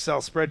on an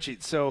Excel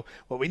spreadsheet. So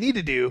what we need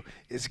to do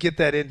is get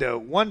that into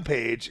one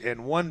page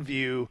and one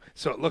view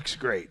so it looks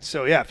great.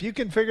 So, yeah, if you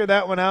can figure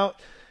that one out,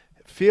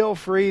 feel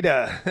free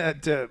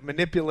to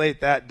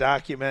manipulate that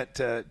document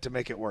to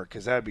make it work,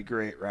 because that would be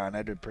great, Ron.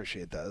 I'd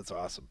appreciate that. That's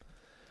awesome.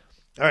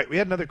 All right, we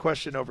had another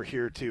question over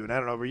here, too. And I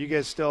don't know, were you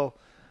guys still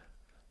 –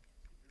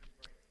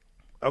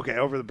 okay,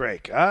 over the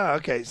break.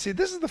 Okay. See,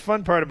 this is the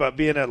fun part about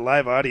being a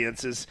live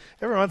audience is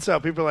every once in a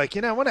while people are like,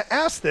 I want to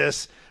ask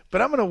this,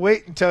 but I'm going to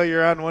wait until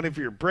you're on one of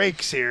your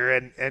breaks here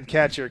and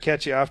catch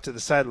you off to the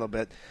side a little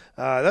bit.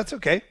 That's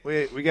okay.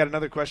 We got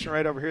another question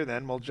right over here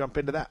then. We'll jump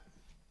into that.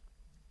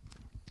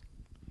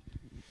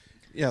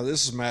 Yeah,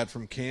 this is Matt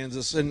from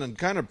Kansas. And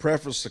kind of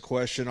preface the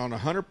question, on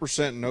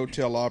 100%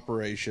 no-till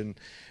operation,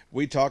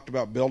 we talked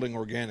about building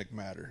organic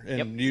matter.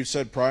 And you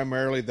said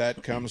primarily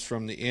that comes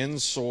from the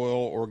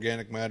in-soil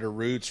organic matter,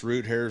 roots,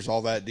 root hairs,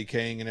 all that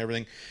decaying and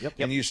everything.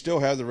 And you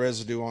still have the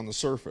residue on the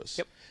surface.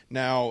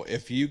 Now,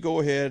 if you go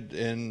ahead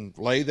and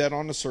lay that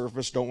on the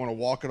surface, don't want to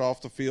walk it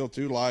off the field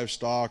through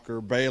livestock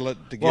or bale it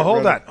to get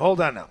hold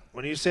on now.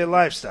 When you say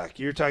livestock,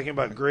 you're talking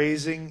about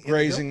grazing?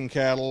 Grazing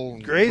cattle.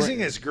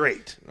 Grazing is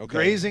great. Okay.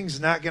 Grazing's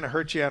not going to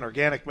hurt you on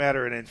organic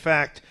matter. And, in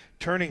fact,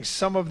 turning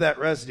some of that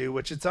residue,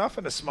 which it's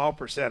often a small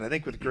percent. I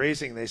think with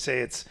grazing they say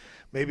it's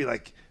maybe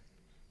like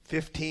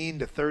 15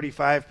 to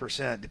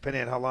 35%,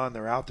 depending on how long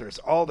they're out there. It's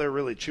all they're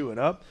really chewing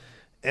up,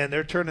 and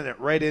they're turning it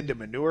right into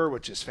manure,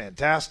 which is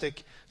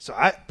fantastic. So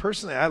I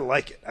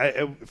like it.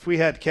 If we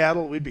had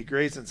cattle, we'd be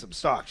grazing some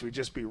stalks. We'd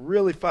just be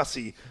really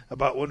fussy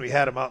about when we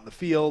had them out in the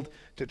field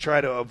to try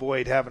to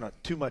avoid having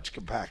too much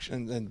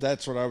compaction. And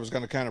that's what I was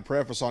going to kind of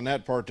preface on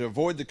that part. To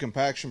avoid the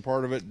compaction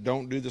part of it,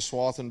 don't do the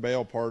swath and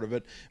bale part of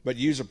it, but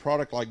use a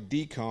product like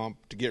Decomp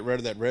to get rid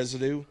of that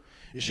residue.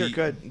 You sure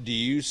could. Do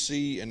you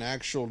see an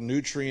actual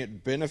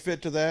nutrient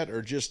benefit to that,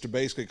 or just to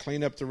basically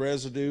clean up the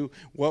residue?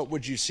 What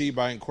would you see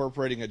by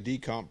incorporating a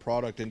Decomp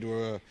product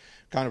into a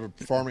kind of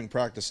a farming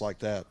practice like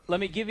that. Let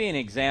me give you an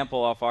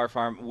example off our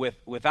farm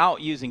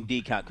without using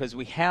decount, because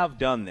we have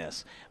done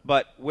this.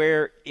 But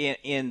where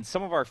in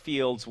some of our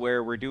fields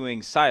where we're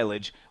doing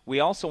silage, we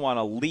also want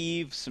to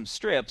leave some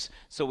strips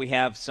so we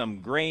have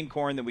some grain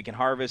corn that we can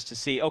harvest to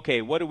see,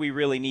 okay, what do we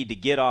really need to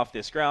get off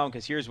this ground?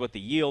 Because here's what the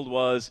yield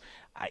was.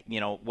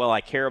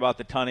 I care about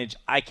the tonnage.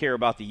 I care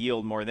about the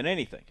yield more than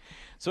anything.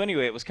 So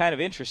anyway, it was kind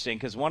of interesting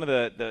because one of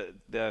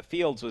the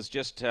fields was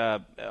just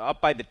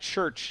up by the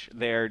church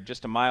there,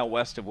 just a mile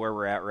west of where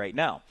we're at right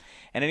now.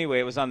 And anyway,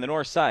 it was on the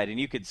north side, and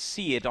you could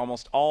see it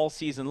almost all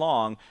season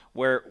long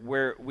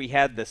where we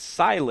had the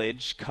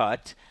silage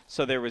cut,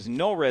 so there was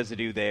no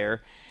residue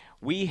there.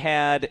 We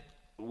had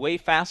way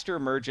faster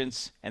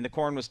emergence, and the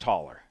corn was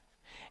taller.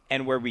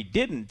 And where we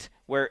didn't,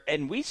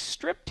 and we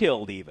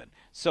strip-tilled even.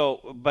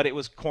 So, but it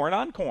was corn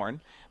on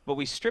corn, but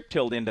we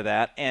strip-tilled into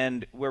that,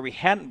 and where we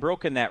hadn't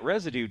broken that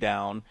residue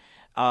down,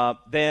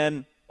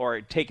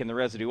 or taken the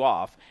residue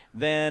off,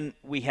 then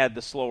we had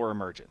the slower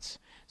emergence.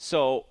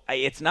 So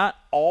it's not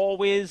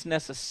always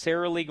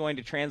necessarily going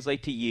to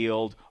translate to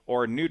yield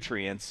or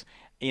nutrients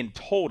in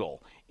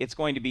total. It's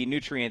going to be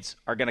nutrients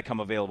are going to come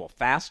available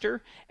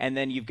faster, and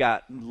then you've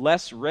got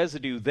less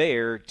residue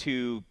there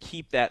to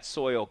keep that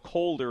soil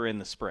colder in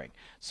the spring.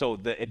 So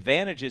the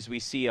advantages we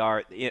see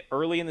are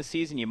early in the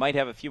season, you might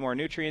have a few more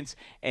nutrients,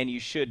 and you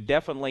should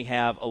definitely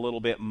have a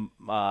little bit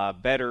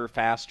better,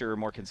 faster,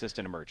 more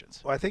consistent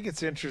emergence. Well, I think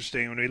it's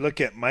interesting when we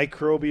look at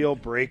microbial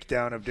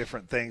breakdown of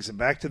different things. And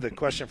back to the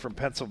question from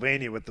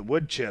Pennsylvania with the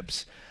wood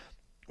chips,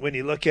 when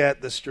you look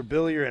at the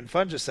strobilurin and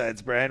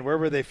fungicides, Brian, where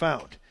were they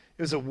found?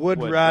 It was a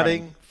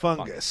wood-rotting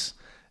fungus.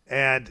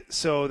 And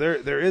so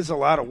there is a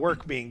lot of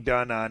work being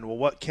done on, well,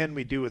 what can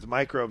we do with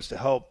microbes to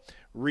help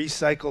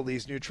recycle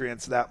these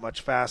nutrients that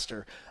much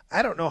faster?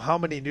 I don't know how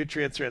many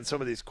nutrients are in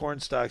some of these corn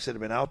stalks that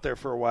have been out there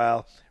for a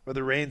while, where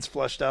the rains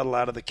flushed out a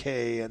lot of the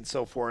K and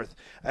so forth.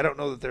 I don't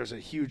know that there's a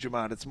huge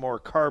amount. It's more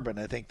carbon,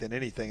 I think, than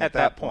anything at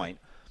that point.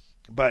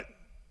 But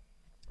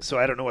so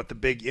I don't know what the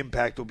big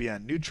impact will be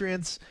on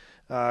nutrients,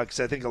 because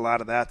I think a lot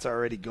of that's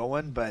already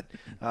going, but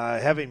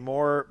having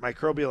more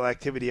microbial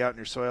activity out in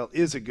your soil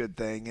is a good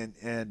thing,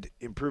 and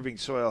improving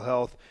soil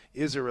health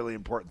is a really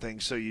important thing.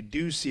 So you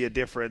do see a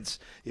difference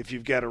if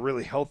you've got a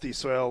really healthy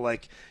soil,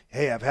 like,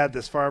 hey, I've had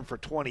this farm for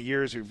 20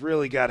 years, we've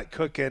really got it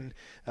cooking,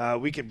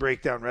 we can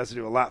break down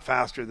residue a lot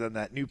faster than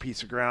that new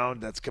piece of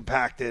ground that's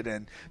compacted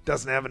and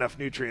doesn't have enough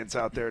nutrients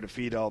out there to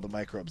feed all the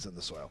microbes in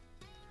the soil.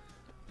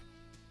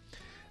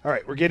 All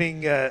right, we're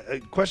getting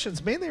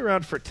questions mainly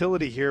around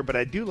fertility here, but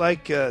I do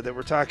like that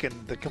we're talking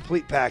the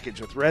complete package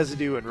with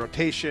residue and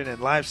rotation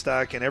and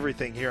livestock and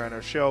everything here on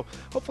our show.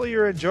 Hopefully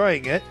you're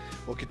enjoying it.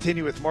 We'll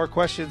continue with more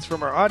questions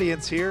from our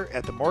audience here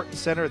at the Morton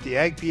Center at the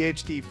Ag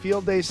PhD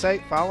Field Day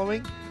site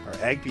following our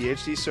Ag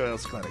PhD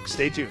Soils Clinic.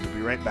 Stay tuned. We'll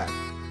be right back.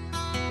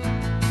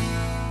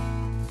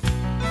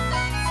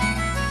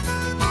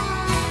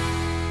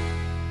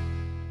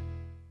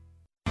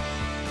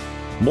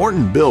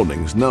 Morton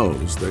Buildings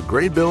knows that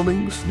great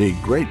buildings need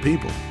great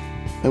people,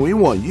 and we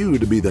want you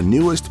to be the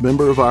newest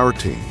member of our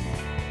team.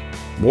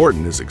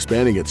 Morton is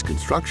expanding its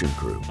construction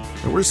crew,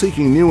 and we're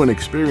seeking new and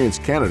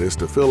experienced candidates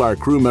to fill our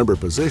crew member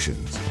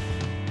positions.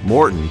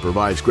 Morton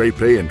provides great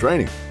pay and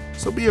training,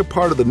 so be a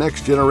part of the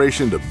next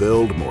generation to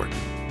build Morton.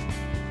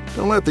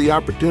 Don't let the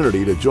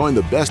opportunity to join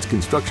the best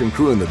construction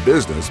crew in the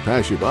business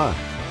pass you by.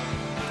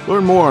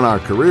 Learn more on our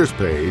careers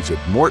page at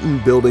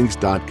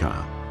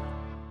mortonbuildings.com.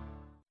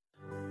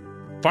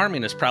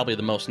 Farming is probably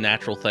the most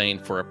natural thing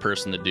for a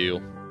person to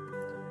do.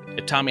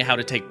 It taught me how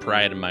to take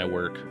pride in my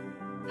work,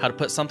 how to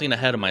put something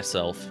ahead of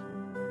myself.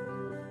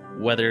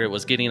 Whether it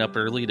was getting up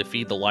early to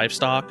feed the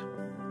livestock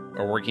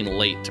or working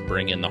late to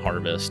bring in the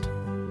harvest,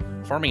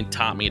 farming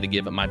taught me to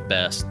give it my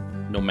best,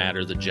 no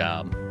matter the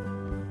job.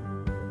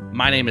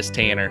 My name is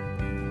Tanner.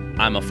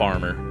 I'm a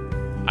farmer.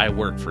 I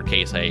work for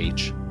Case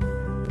IH.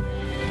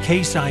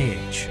 Case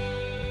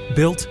IH,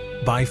 built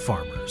by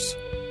farmers.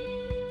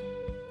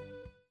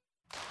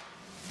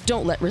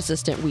 Don't let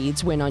resistant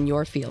weeds win on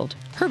your field.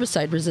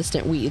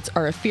 Herbicide-resistant weeds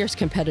are a fierce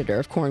competitor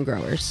of corn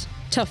growers.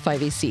 Tough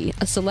 5EC,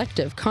 a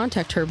selective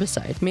contact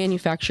herbicide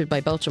manufactured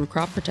by Belgium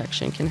Crop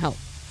Protection, can help.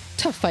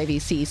 Tough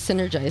 5EC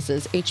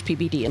synergizes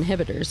HPBD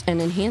inhibitors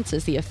and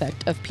enhances the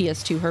effect of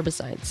PS2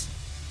 herbicides.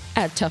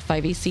 Add Tough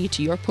 5EC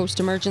to your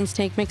post-emergence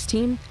tank mix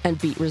team and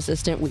beat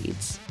resistant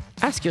weeds.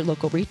 Ask your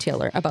local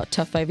retailer about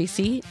Tough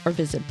 5EC or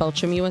visit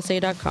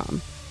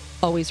BelchumUSA.com.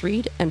 Always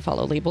read and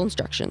follow label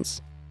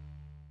instructions.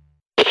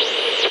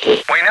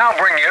 We now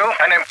bring you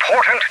an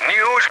important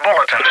news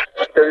bulletin.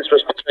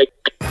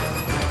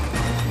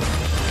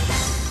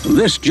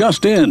 This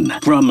just in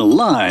from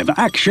Live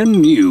Action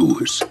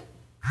News.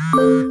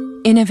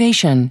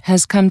 Innovation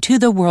has come to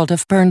the world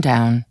of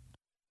burndown.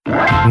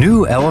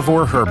 New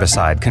Elevore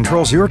herbicide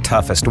controls your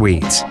toughest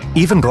weeds,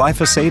 even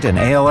glyphosate and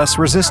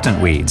ALS-resistant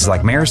weeds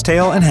like mare's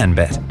tail and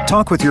henbit.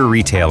 Talk with your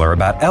retailer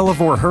about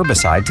Elevore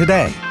herbicide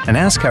today and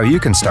ask how you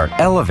can start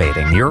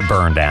elevating your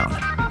burndown.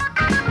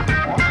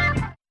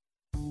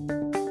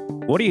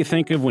 What do you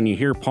think of when you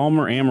hear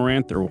Palmer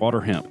Amaranth or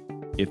water hemp?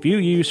 If you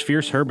use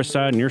Fierce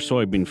herbicide in your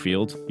soybean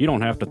fields, you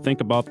don't have to think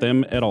about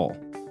them at all.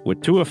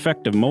 With 2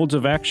 effective modes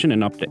of action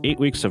and up to 8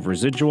 weeks of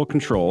residual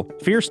control,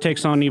 Fierce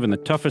takes on even the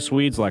toughest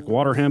weeds like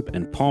water hemp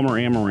and Palmer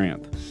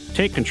amaranth.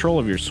 Take control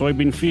of your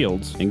soybean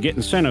fields and get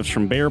incentives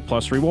from Bayer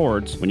Plus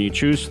Rewards when you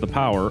choose the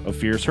power of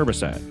Fierce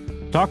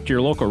herbicide. Talk to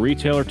your local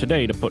retailer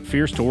today to put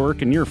Fierce to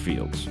work in your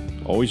fields.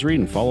 Always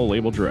read and follow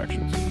label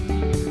directions.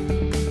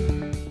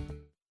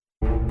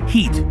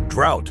 Heat,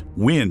 drought,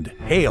 wind,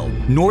 hail,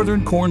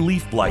 northern corn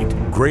leaf blight,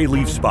 gray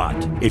leaf spot.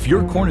 If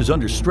your corn is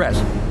under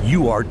stress,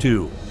 you are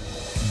too.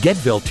 Get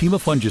Veltima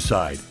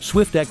fungicide,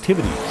 swift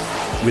activity,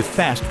 with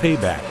fast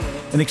payback,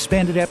 an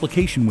expanded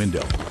application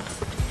window.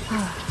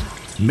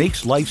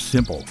 Makes life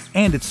simple,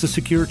 and it's the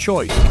secure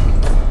choice.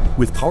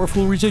 With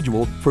powerful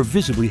residual for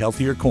visibly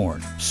healthier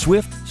corn.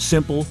 Swift,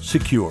 simple,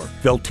 secure.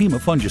 Veltima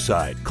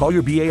fungicide. Call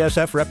your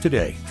BASF rep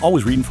today.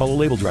 Always read and follow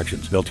label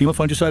directions. Veltima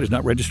fungicide is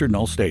not registered in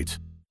all states.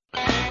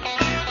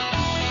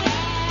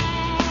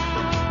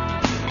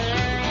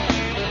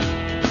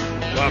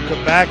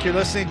 Welcome back. You're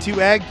listening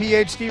to Ag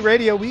PhD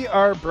Radio. We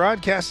are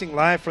broadcasting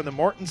live from the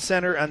Morton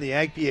Center on the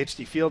Ag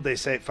PhD Field Day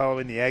site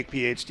following the Ag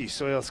PhD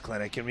Soils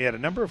Clinic. And we had a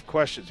number of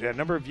questions. We had a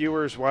number of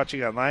viewers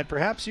watching online.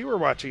 Perhaps you were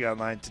watching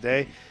online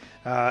today.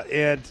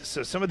 And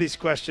so some of these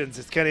questions,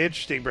 it's kind of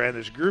interesting, Brian.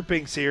 There's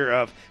groupings here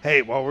of,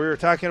 hey, while we were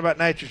talking about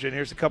nitrogen,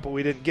 here's a couple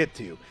we didn't get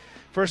to.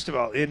 First of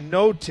all, in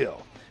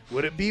no-till,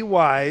 would it be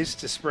wise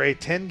to spray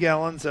 10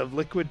 gallons of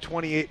liquid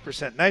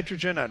 28%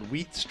 nitrogen on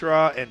wheat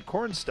straw and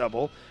corn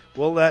stubble?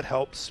 Will that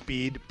help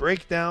speed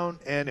breakdown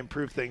and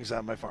improve things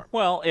on my farm?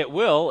 Well, it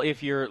will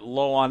if you're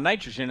low on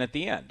nitrogen at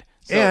the end.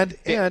 So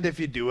and if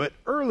you do it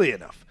early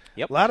enough.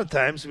 Yep. A lot of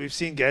times we've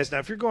seen guys, now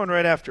if you're going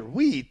right after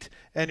wheat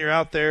and you're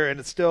out there and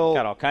it's still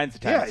got all kinds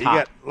of time. Yeah, you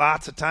got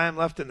lots of time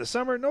left in the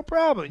summer, no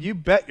problem. You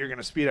bet you're going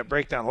to speed up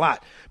breakdown a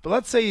lot. But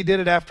let's say you did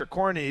it after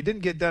corn and you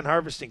didn't get done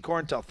harvesting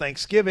corn till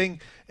Thanksgiving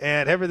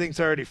and everything's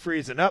already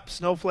freezing up,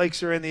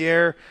 snowflakes are in the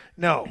air.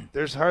 No,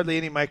 there's hardly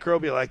any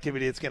microbial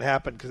activity that's going to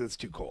happen because it's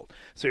too cold.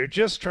 So you're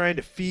just trying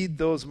to feed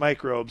those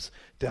microbes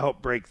to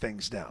help break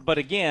things down. But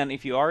again,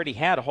 if you already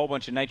had a whole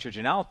bunch of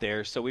nitrogen out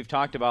there, so we've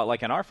talked about,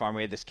 like on our farm,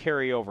 we had this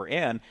carryover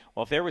N.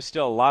 Well, if there was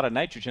still a lot of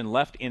nitrogen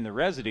left in the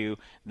residue,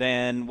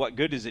 then what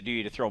good does it do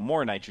you to throw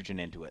more nitrogen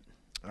into it?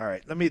 All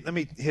right, let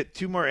me hit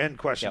 2 more end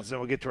questions, then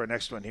we'll get to our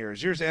next one here.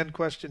 Is yours end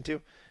question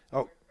too?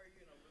 Oh.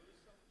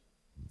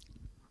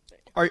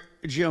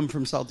 Jim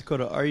from South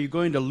Dakota, are you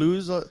going to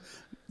lose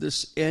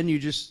this N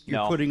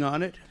you're putting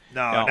on it?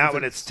 No, not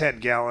when it's 10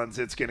 gallons.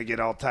 It's going to get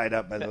all tied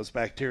up by those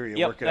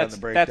bacteria working on the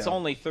breakdown. That's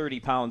only 30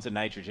 pounds of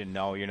nitrogen.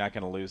 No, you're not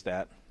going to lose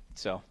that.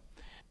 So,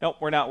 nope,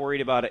 we're not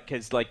worried about it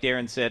because, like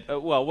Darren said,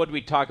 well, what did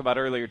we talk about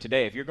earlier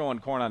today? If you're going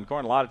corn on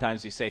corn, a lot of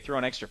times we say throw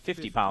an extra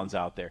 50 pounds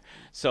out there.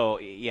 So,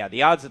 yeah,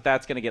 the odds that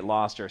that's going to get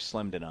lost are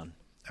slim to none.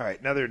 All right,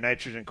 another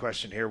nitrogen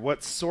question here.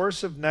 What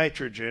source of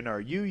nitrogen are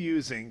you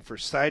using for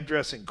side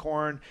dressing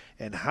corn,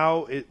 and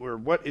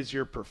what is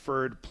your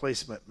preferred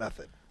placement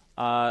method?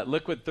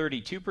 Liquid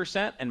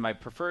 32%, and my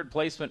preferred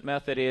placement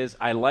method is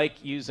I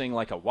like using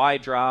like a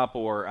wide drop,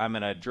 or I'm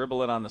going to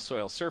dribble it on the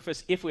soil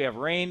surface if we have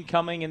rain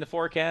coming in the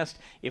forecast.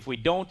 If we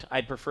don't,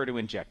 I'd prefer to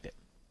inject it.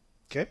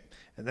 Okay,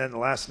 and then the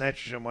last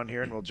nitrogen one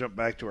here, and we'll jump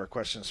back to our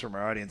questions from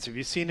our audience. Have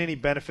you seen any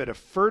benefit of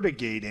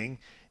fertigating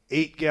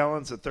 8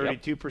 gallons of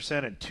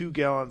 32% and 2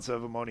 gallons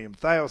of ammonium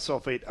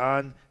thiosulfate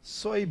on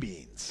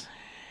soybeans?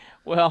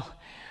 Well,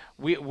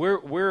 we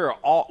are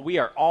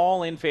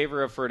all in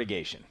favor of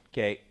fertigation.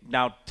 Okay,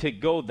 now to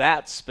go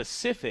that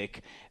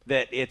specific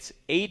that it's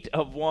 8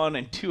 of one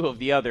and 2 of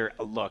the other,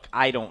 look,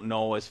 I don't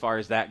know as far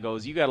as that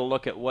goes. You got to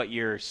look at what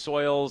your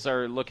soils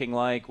are looking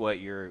like, what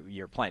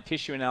your plant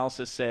tissue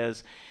analysis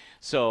says.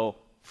 So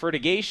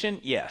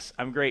fertigation, yes,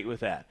 I'm great with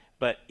that.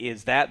 But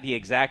is that the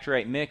exact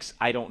right mix?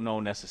 I don't know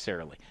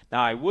necessarily.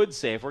 Now, I would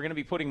say if we're going to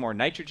be putting more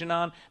nitrogen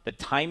on, the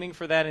timing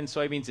for that in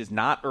soybeans is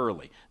not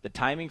early. The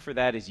timing for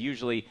that is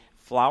usually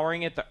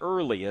flowering at the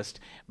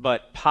earliest,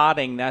 but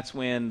potting, that's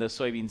when the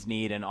soybeans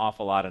need an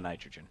awful lot of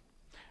nitrogen.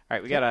 All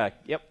right, we got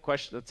a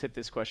question. Let's hit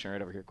this question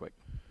right over here quick.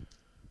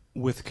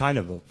 With kind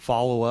of a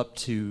follow-up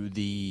to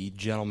the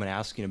gentleman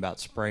asking about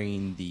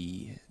spraying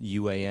the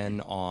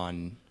UAN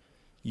on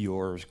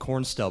your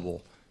corn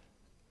stubble,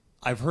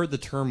 I've heard the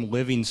term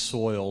living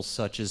soil,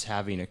 such as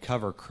having a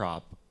cover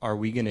crop. Are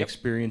we going to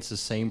experience the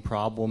same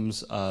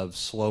problems of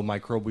slow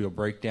microbial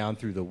breakdown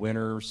through the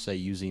winter, say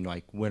using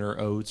like winter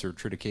oats or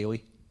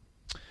triticale?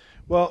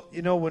 Well,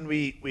 when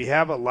we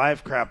have a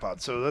live crop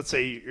out, so let's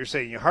say you're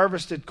saying you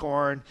harvested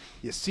corn,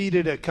 you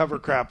seeded a cover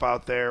crop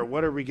out there,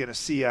 what are we going to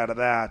see out of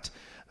that?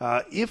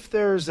 If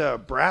there's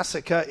a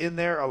brassica in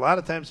there, a lot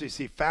of times we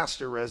see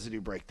faster residue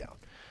breakdown.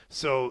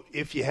 So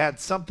if you had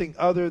something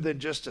other than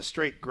just a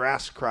straight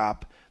grass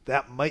crop,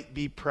 that might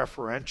be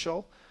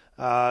preferential.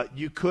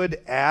 You could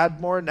add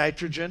more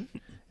nitrogen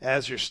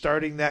as you're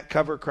starting that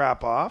cover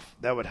crop off.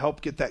 That would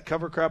help get that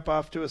cover crop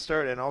off to a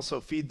start and also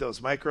feed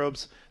those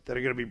microbes that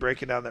are going to be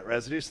breaking down that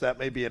residue. So that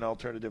may be an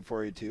alternative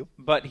for you too.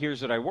 But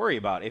here's what I worry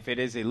about. If it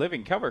is a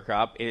living cover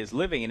crop, it is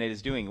living and it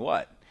is doing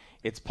what?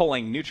 It's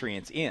pulling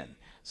nutrients in.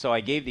 So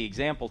I gave the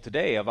example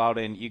today of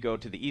you go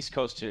to the east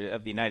coast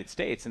of the United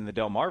States in the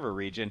Delmarva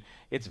region,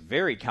 it's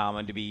very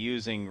common to be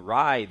using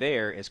rye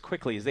there as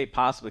quickly as they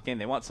possibly can.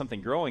 They want something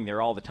growing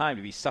there all the time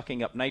to be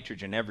sucking up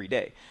nitrogen every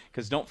day.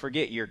 Because don't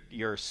forget,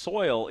 your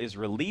soil is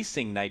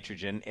releasing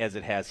nitrogen as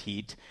it has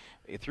heat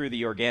through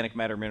the organic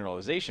matter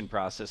mineralization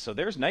process. So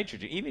there's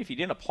nitrogen. Even if you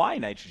didn't apply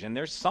nitrogen,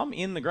 there's some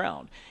in the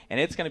ground,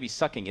 and it's going to be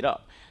sucking it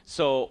up.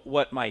 So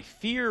what my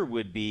fear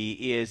would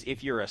be is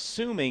if you're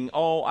assuming,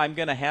 I'm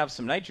going to have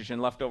some nitrogen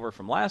left over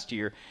from last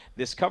year,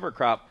 this cover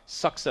crop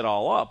sucks it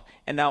all up.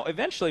 And now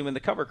eventually when the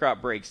cover crop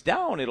breaks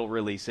down, it'll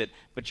release it,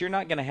 but you're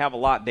not going to have a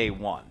lot day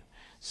one.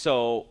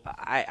 So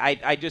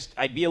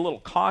I'd be a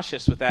little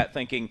cautious with that,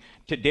 thinking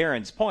to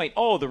Darren's point,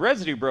 the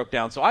residue broke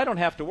down, so I don't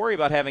have to worry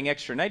about having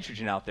extra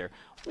nitrogen out there.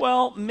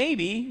 Well,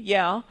 maybe,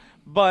 yeah,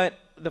 but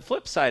the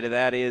flip side of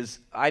that is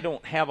I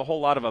don't have a whole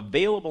lot of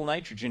available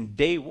nitrogen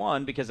day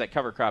one because that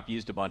cover crop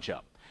used a bunch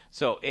up.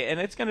 So, and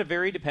it's going to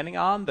vary depending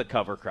on the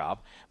cover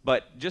crop,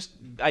 but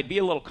I'd be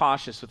a little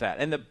cautious with that.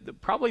 And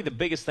probably the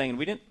biggest thing, and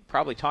we didn't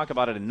probably talk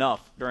about it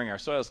enough during our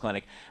soils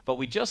clinic, but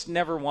we just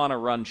never want to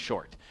run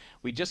short.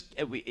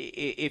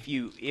 If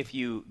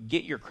you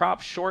get your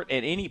crop short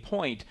at any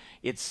point,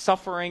 it's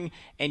suffering,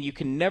 and you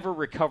can never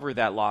recover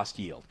that lost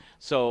yield.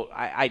 So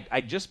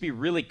I'd just be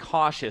really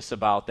cautious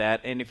about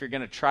that. And if you're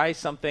going to try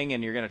something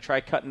and you're going to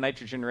try cutting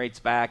nitrogen rates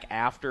back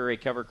after a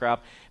cover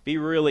crop, be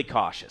really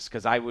cautious,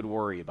 because I would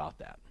worry about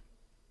that.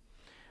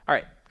 All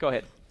right, go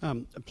ahead.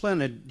 I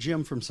planted,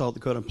 Jim from South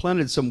Dakota,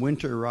 planted some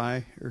winter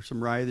rye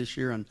this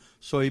year on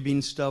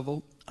soybean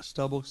stubble.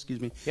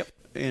 Yep.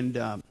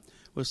 And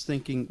was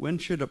thinking, when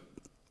should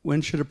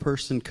a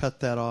person cut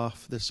that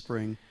off this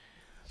spring?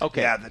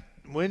 Okay. Yeah,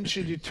 when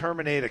should you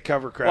terminate a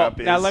cover crop?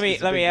 Now let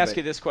me ask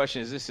you this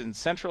question: is this in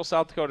central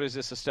South Dakota? Or is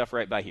this the stuff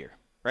right by here?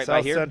 Right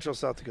by here? Central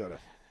South Dakota.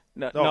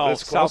 No,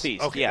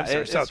 southeast. Okay, yeah,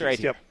 sorry, it's southeast. right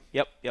here.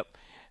 Yep.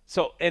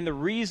 So, and the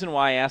reason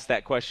why I asked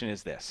that question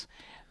is this: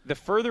 the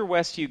further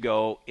west you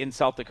go in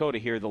South Dakota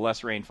here, the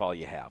less rainfall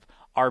you have.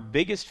 Our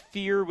biggest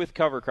fear with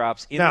cover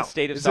crops in the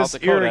state of South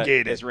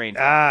Dakota is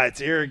rainfall.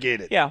 It's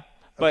irrigated. Yeah.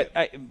 But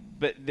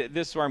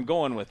this is where I'm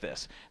going with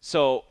this.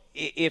 So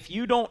if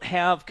you don't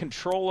have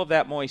control of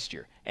that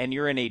moisture and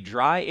you're in a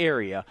dry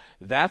area,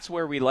 that's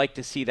where we like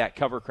to see that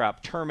cover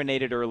crop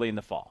terminated early in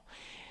the fall.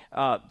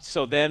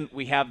 So then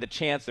we have the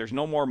chance there's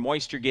no more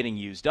moisture getting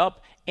used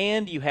up,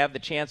 and you have the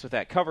chance with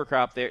that cover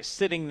crop there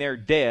sitting there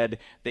dead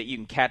that you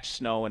can catch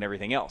snow and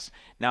everything else.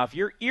 Now, if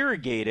you're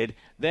irrigated,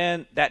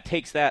 then that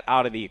takes that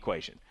out of the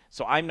equation.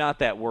 So I'm not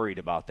that worried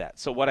about that.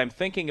 So what I'm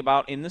thinking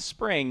about in the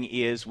spring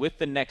is with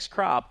the next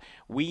crop,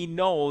 we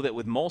know that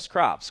with most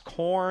crops,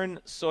 corn,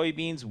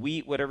 soybeans,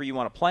 wheat, whatever you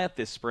want to plant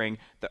this spring,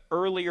 the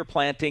earlier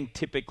planting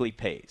typically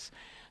pays.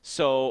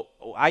 So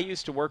I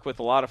used to work with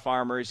a lot of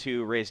farmers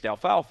who raised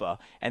alfalfa,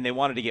 and they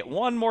wanted to get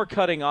one more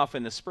cutting off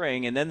in the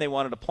spring, and then they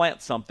wanted to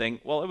plant something.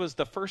 Well, it was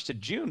the 1st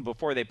of June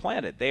before they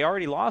planted. They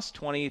already lost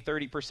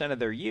 20-30% of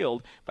their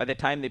yield by the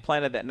time they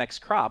planted that next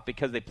crop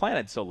because they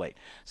planted so late.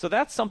 So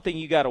that's something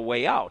you got to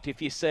weigh out.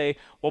 If you say,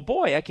 well,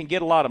 boy, I can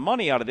get a lot of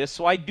money out of this,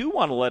 so I do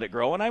want to let it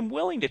grow, and I'm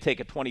willing to take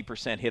a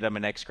 20% hit on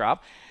my next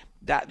crop,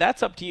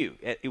 that's up to you.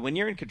 When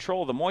you're in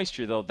control of the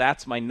moisture, though,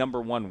 that's my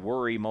number one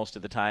worry most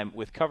of the time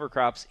with cover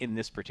crops in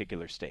this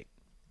particular state.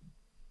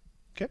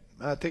 Okay.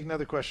 Take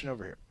another question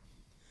over here.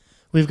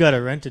 We've got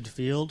a rented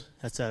field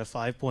that's at a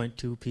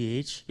 5.2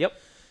 pH. Yep.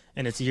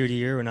 And it's year to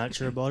year. We're not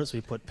sure about it, so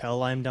we put Pell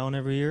Lime down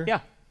every year.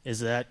 Yeah. Is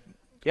that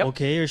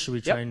okay, or should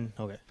we try and...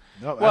 Okay.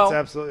 No, that's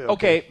absolutely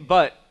okay.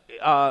 But...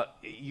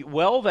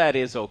 that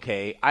is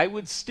okay. I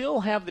would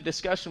still have the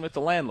discussion with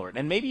the landlord,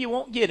 and maybe you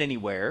won't get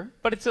anywhere,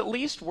 but it's at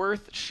least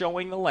worth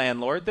showing the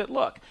landlord that,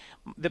 look,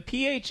 the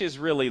pH is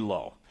really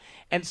low.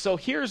 And so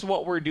here's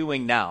what we're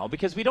doing now,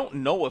 because we don't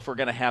know if we're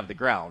going to have the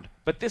ground,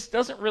 but this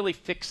doesn't really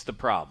fix the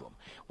problem.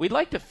 We'd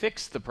like to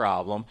fix the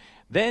problem.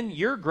 Then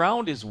your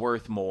ground is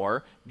worth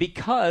more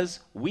because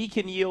we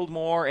can yield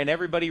more, and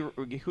everybody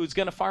who's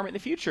going to farm it in the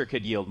future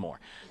could yield more.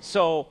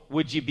 So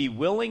would you be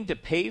willing to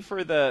pay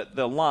for the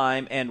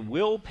lime and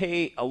will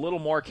pay a little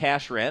more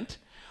cash rent?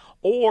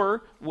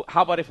 Or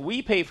how about if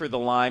we pay for the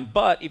lime,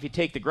 but if you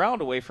take the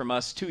ground away from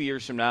us 2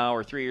 years from now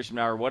or 3 years from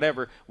now or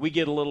whatever, we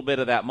get a little bit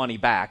of that money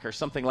back or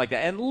something like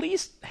that, and at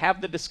least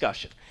have the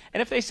discussion.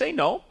 And if they say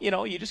no,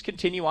 you just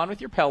continue on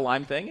with your Pell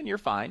Lime thing and you're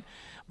fine.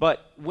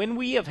 But when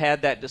we have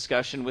had that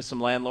discussion with some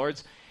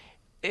landlords,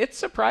 it's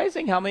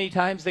surprising how many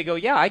times they go,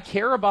 yeah, I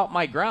care about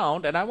my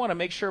ground and I want to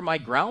make sure my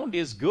ground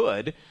is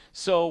good.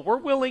 So we're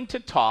willing to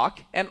talk.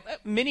 And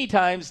many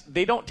times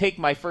they don't take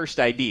my first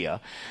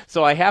idea.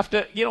 So I have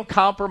to,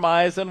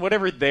 compromise on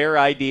whatever their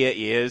idea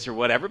is or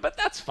whatever. But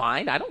that's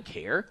fine. I don't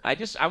care.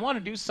 I want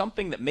to do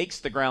something that makes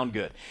the ground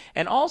good.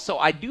 And also,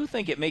 I do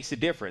think it makes a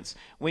difference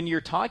when you're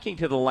talking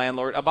to the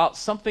landlord about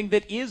something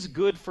that is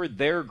good for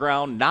their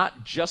ground,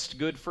 not just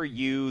good for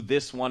you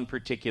this one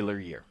particular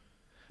year.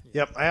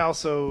 Yep, I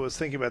also was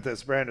thinking about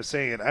this. Brian was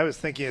saying it. I was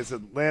thinking as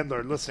a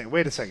landlord listening,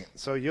 wait a second.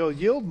 So you'll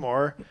yield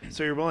more,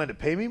 so you're willing to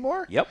pay me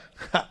more? Yep.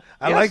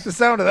 I like the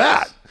sound of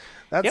that.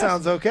 That Yes.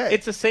 sounds okay.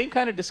 It's the same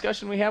kind of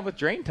discussion we have with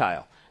drain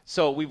tile.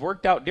 So we've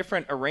worked out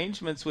different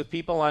arrangements with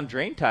people on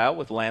drain tile,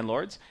 with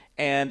landlords.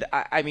 And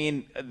I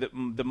mean,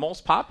 the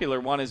most popular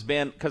one has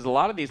been, because a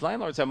lot of these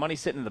landlords have money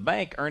sitting in the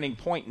bank earning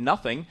point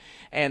nothing.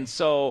 And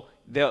so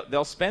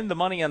they'll spend the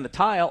money on the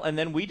tile, and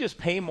then we just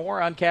pay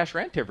more on cash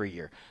rent every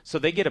year. So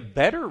they get a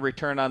better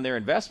return on their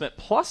investment,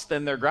 plus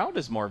then their ground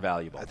is more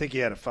valuable. I think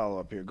you had a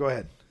follow-up here. Go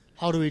ahead.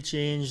 How do we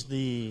change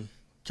the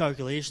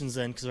calculations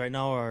then? Because right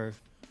now our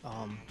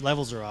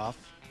levels are off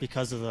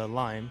because of the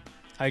lime.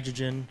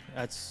 Hydrogen,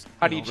 that's...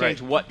 How do you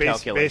change what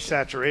calculation? Base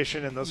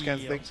saturation and those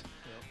kinds of things?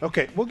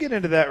 Okay, we'll get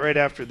into that right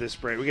after this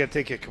break. We got to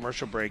take a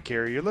commercial break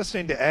here. You're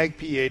listening to Ag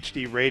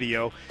PhD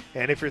Radio,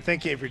 and if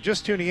you're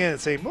just tuning in and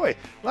saying, boy,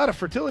 a lot of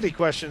fertility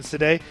questions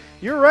today,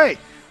 you're right.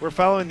 We're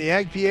following the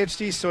Ag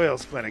PhD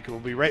Soils Clinic. We'll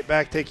be right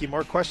back taking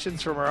more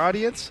questions from our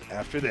audience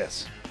after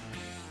this.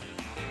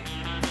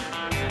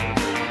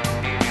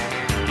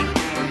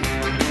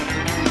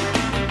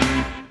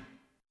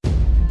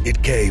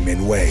 It came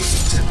in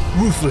waves,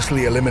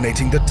 ruthlessly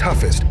eliminating the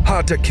toughest,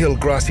 hard-to-kill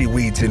grassy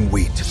weeds in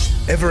wheat.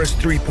 Everest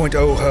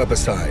 3.0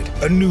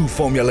 herbicide, a new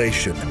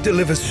formulation,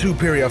 delivers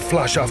superior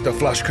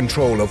flush-after-flush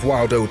control of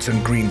wild oats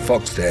and green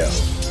foxtail.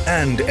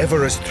 And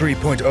Everest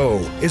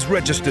 3.0 is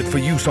registered for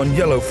use on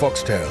yellow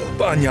foxtail,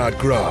 barnyard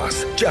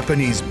grass,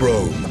 Japanese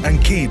brome, and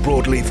key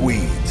broadleaf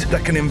weeds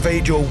that can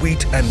invade your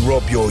wheat and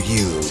rob your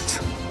yields.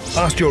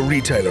 Ask your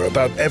retailer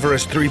about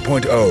Everest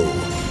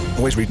 3.0.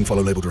 Always read and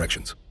follow label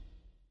directions.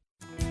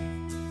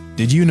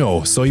 Did you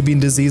know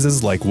soybean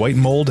diseases like white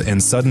mold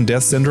and sudden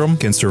death syndrome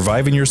can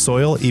survive in your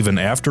soil even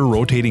after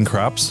rotating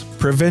crops?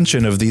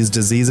 Prevention of these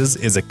diseases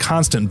is a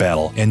constant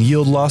battle, and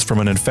yield loss from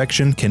an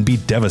infection can be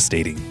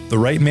devastating. The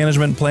right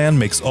management plan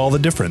makes all the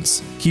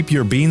difference. Keep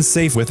your beans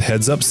safe with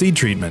Heads Up seed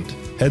treatment.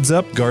 Heads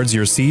Up guards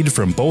your seed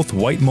from both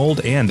white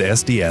mold and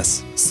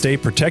SDS. Stay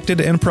protected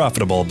and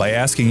profitable by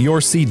asking your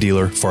seed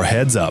dealer for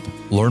Heads Up.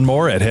 Learn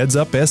more at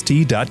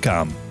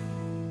headsupst.com.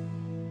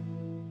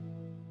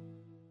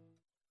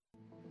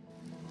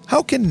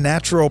 How can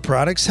natural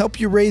products help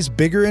you raise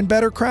bigger and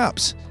better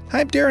crops?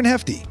 I'm Darren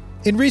Hefty.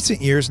 In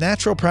recent years,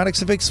 natural products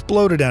have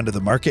exploded onto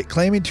the market,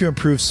 claiming to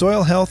improve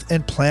soil health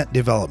and plant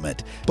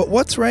development. But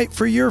what's right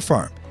for your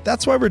farm?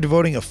 That's why we're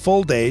devoting a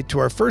full day to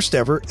our first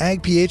ever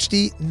Ag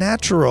PhD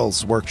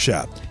Naturals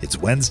Workshop. It's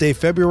Wednesday,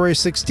 February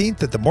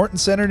 16th at the Morton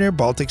Center near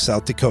Baltic,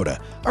 South Dakota.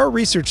 Our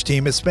research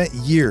team has spent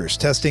years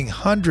testing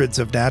hundreds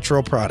of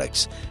natural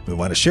products. We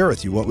want to share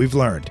with you what we've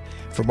learned.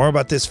 For more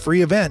about this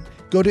free event,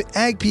 go to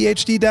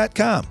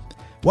agphd.com.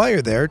 While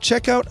you're there,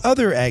 check out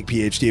other Ag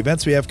PhD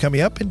events we have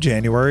coming up in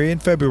January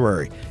and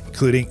February,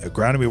 including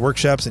agronomy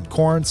workshops in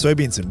corn,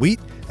 soybeans, and wheat,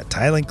 a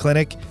tiling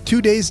clinic,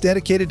 2 days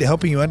dedicated to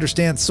helping you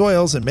understand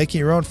soils and making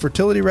your own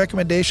fertility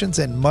recommendations,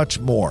 and much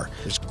more.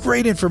 There's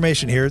great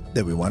information here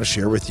that we want to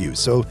share with you.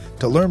 So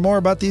to learn more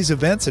about these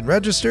events and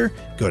register,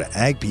 go to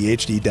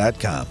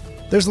agphd.com.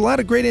 There's a lot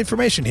of great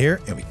information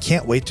here, and we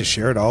can't wait to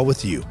share it all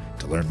with you.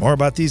 To learn more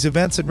about these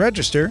events and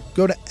register,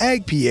 go to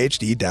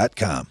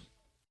agphd.com.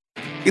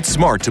 It's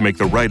smart to make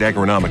the right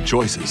agronomic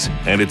choices,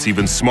 and it's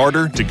even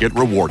smarter to get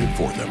rewarded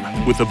for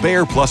them. With the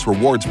Bayer Plus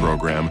Rewards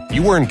program,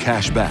 you earn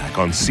cash back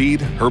on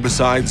seed,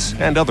 herbicides,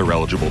 and other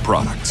eligible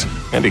products.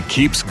 And it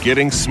keeps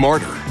getting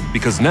smarter,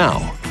 because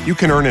now you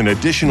can earn an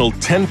additional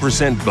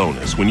 10%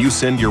 bonus when you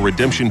send your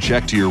redemption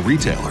check to your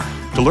retailer.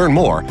 To learn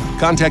more,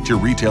 contact your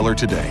retailer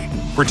today.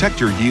 Protect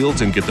your yields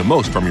and get the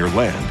most from your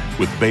land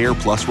with Bayer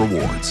Plus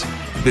Rewards.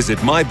 Visit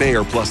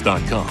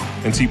mybayerplus.com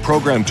and see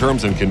program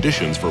terms and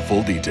conditions for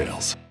full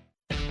details.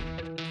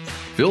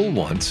 Fill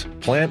once,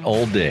 plant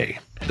all day.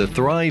 The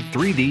Thrive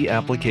 3D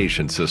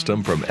application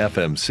system from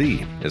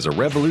FMC is a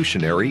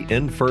revolutionary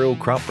in-furrow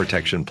crop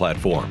protection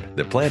platform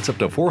that plants up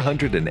to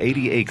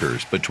 480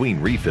 acres between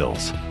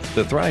refills.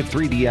 The Thrive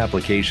 3D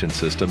application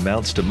system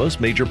mounts to most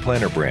major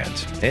planter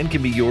brands and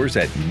can be yours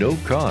at no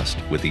cost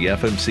with the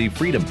FMC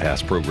Freedom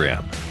Pass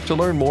program. To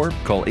learn more,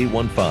 call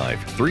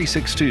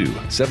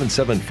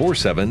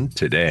 815-362-7747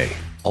 today.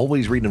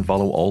 Always read and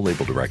follow all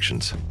label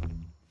directions.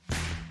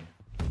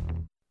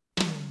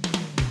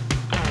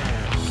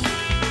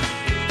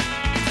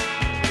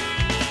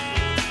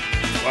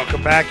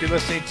 Welcome back. You're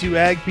listening to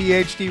Ag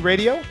PhD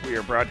Radio. We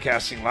are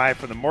broadcasting live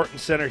from the Morton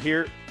Center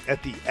here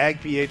at the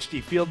Ag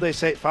PhD Field Day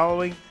site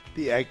following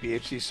the Ag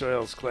PhD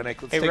Soils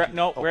Clinic.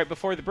 Right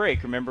before the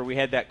break, remember we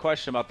had that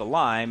question about the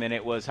lime, and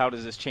it was how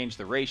does this change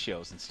the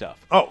ratios and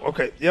stuff? Oh,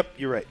 okay. Yep,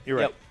 you're right. You're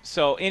right.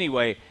 So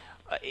anyway,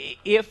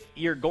 if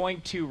you're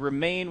going to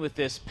remain with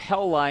this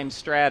Pell lime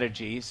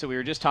strategy, so we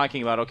were just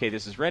talking about, okay,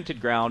 this is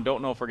rented ground,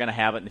 don't know if we're going to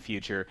have it in the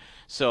future,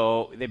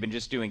 so they've been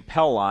just doing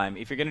Pell lime.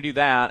 If you're going to do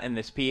that and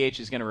this pH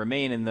is going to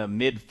remain in the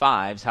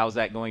mid-5s, how's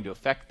that going to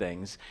affect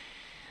things?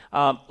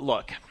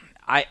 Look,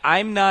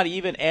 I'm not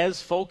even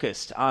as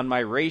focused on my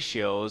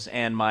ratios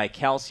and my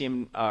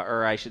calcium,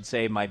 or I should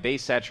say my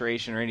base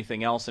saturation or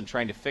anything else and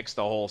trying to fix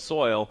the whole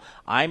soil.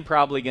 I'm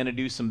probably going to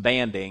do some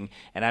banding,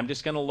 and I'm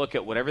just going to look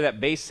at whatever that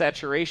base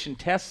saturation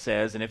test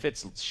says, and if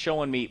it's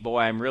showing me,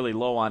 boy, I'm really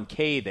low on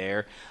K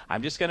there,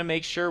 I'm just going to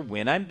make sure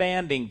when I'm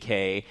banding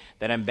K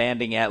that I'm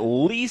banding at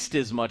least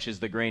as much as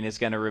the grain is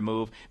going to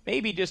remove,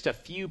 maybe just a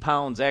few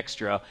pounds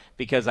extra,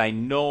 because I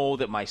know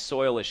that my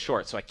soil is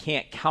short, so I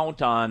can't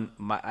count on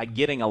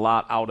getting a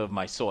lot out of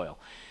my soil.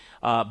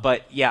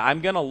 But yeah, I'm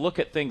going to look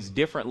at things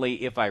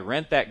differently if I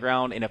rent that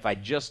ground and if I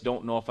just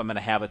don't know if I'm going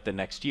to have it the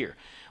next year.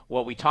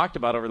 What we talked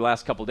about over the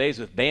last couple of days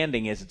with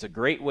banding is it's a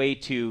great way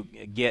to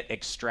get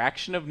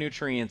extraction of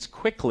nutrients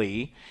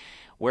quickly,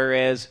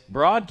 whereas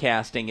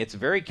broadcasting, it's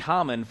very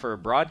common for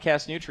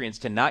broadcast nutrients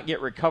to not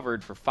get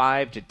recovered for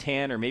 5 to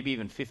 10 or maybe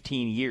even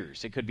 15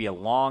 years. It could be a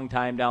long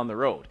time down the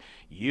road.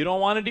 You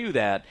don't want to do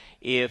that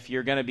if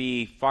you're going to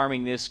be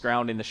farming this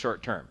ground in the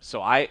short term.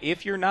 So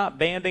if you're not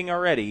banding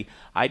already,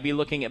 I'd be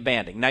looking at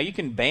banding. Now, you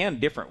can band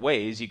different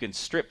ways. You can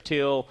strip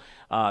till.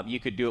 You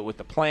could do it with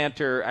the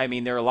planter. I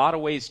mean, there are a lot of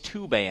ways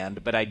to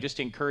band, but I just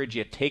encourage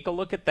you to take a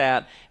look at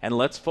that, and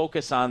let's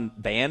focus on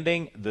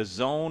banding, the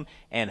zone,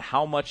 and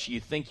how much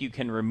you think you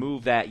can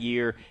remove that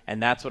year,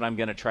 and that's what I'm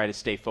going to try to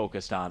stay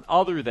focused on.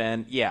 Other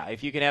than, yeah,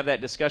 if you can have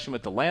that discussion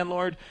with the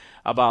landlord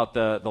about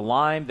the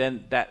lime,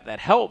 then that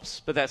helps,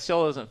 but that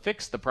still doesn't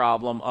fix the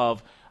problem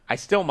of I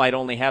still might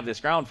only have this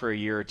ground for a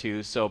year or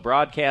two, so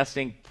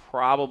broadcasting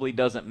probably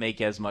doesn't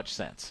make as much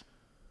sense.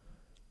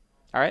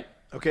 All right?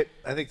 Okay,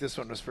 I think this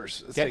one was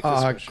first. Let's take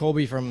this question.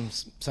 Colby from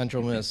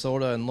central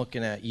Minnesota, and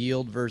looking at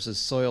yield versus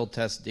soil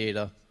test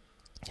data.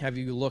 Have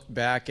you looked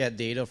back at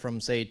data from,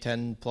 say,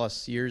 10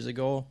 plus years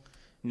ago?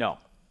 No.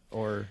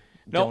 Or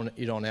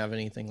you don't have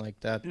anything like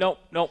that? No,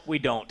 we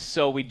don't.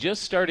 So we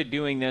just started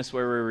doing this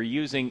where we were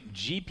using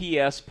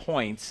GPS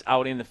points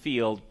out in the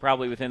field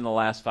probably within the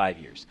last 5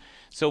 years.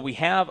 So we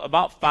have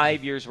about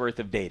 5 years worth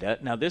of data.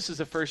 Now, this is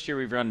the first year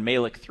we've run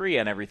Malic 3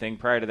 on everything.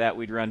 Prior to that,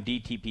 we'd run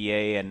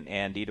DTPA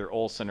and either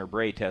Olson or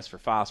Bray tests for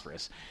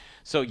phosphorus.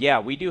 So,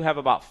 yeah, we do have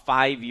about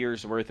 5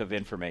 years worth of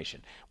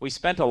information. We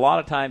spent a lot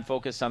of time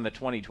focused on the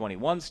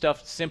 2021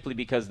 stuff simply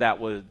because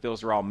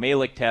those were all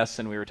Malic tests,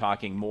 and we were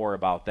talking more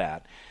about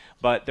that.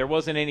 But there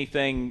wasn't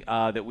anything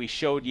that we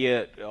showed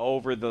you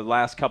over the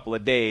last couple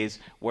of days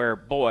where,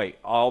 boy,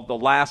 all the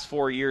last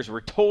 4 years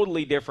were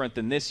totally different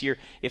than this year.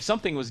 If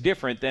something was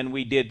different, then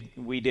we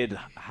did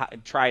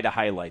try to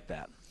highlight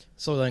that.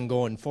 So then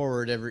going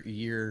forward, every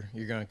year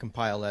you're going to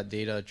compile that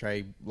data,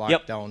 try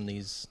lock down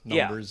these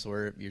numbers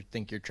where you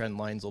think your trend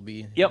lines will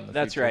be. Yep,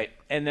 that's right.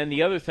 And then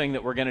the other thing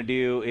that we're going to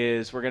do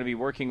is we're going to be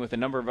working with a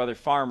number of other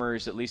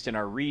farmers, at least in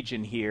our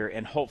region here,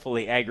 and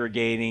hopefully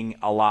aggregating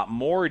a lot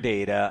more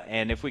data.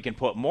 And if we can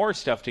put more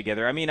stuff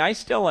together, I mean, I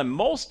still am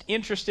most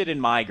interested in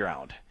my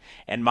ground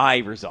and my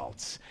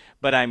results.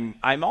 But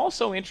I'm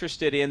also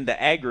interested in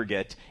the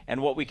aggregate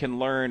and what we can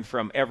learn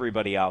from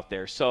everybody out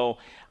there. So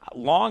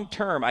long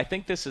term, I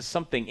think this is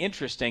something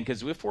interesting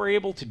because if we're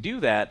able to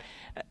do that,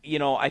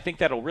 I think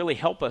that'll really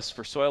help us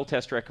for soil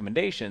test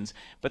recommendations.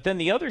 But then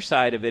the other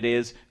side of it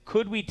is,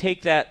 could we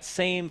take that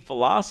same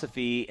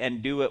philosophy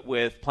and do it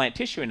with plant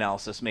tissue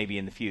analysis maybe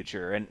in the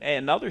future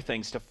and other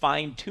things to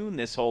fine tune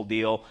this whole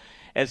deal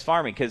as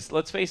farming? Because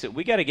let's face it,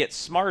 we got to get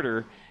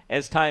smarter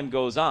as time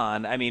goes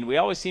on. I mean, we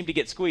always seem to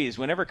get squeezed.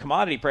 Whenever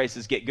commodity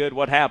prices get good,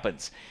 what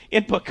happens?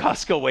 Input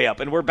costs go way up,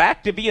 and we're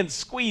back to being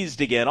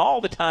squeezed again all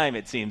the time,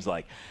 it seems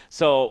like.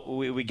 So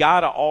we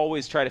got to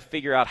always try to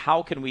figure out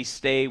how can we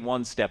stay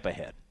one step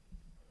ahead.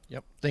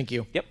 Yep. Thank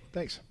you. Yep.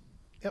 Thanks.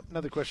 Yep.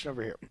 Another question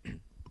over here.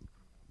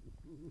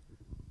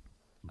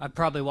 I've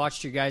probably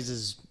watched your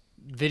guys'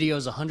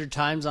 videos 100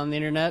 times on the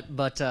internet,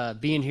 but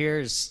being here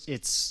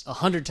it's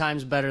 100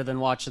 times better than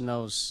watching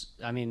those.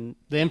 I mean,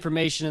 the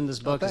information in this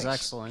book is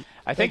excellent.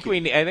 I think we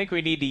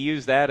need to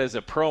use that as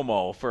a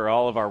promo for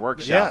all of our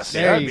workshops. Yes,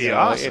 that'd be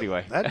awesome.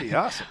 Anyway, that'd be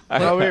awesome.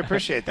 Well, we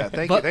appreciate that.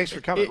 Thank you. Thanks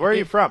for coming. Where are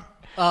you from?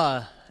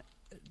 The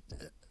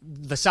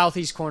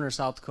southeast corner of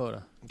South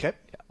Dakota. Okay.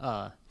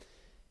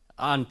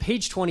 On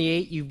page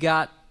 28, you've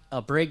got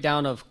a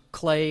breakdown of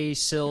clay,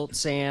 silt,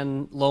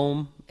 sand,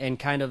 loam, and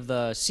kind of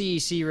the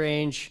CEC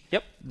range,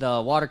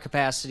 the water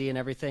capacity and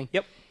everything.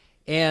 Yep.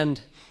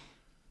 And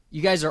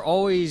you guys are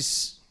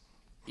always,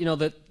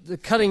 the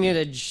cutting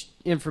edge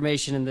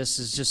information in this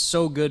is just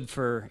so good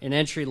for an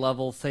entry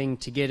level thing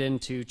to get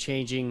into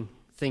changing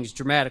things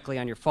dramatically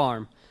on your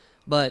farm.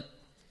 But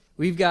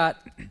we've got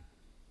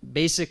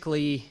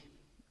basically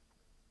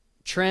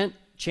Trent,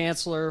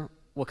 Chancellor,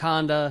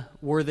 Wakanda,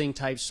 Worthing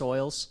type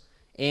soils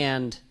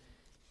and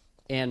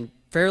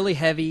fairly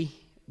heavy,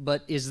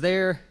 but is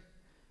there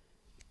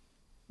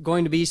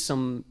going to be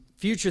some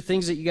future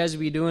things that you guys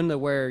will be doing to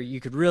where you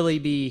could really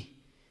be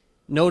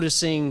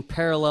noticing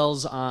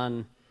parallels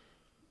on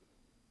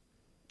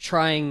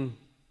trying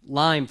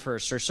lime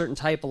first, or a certain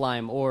type of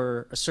lime,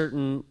 or a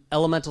certain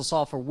elemental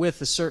sulfur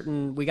with a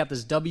certain, we got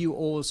this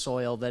WO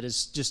soil that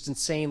is just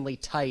insanely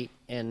tight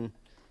and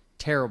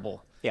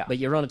terrible. Yeah. But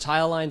you run a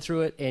tile line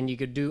through it, and you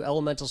could do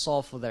elemental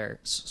sulfur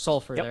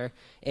there.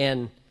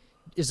 And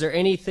is there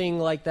anything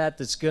like that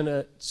that's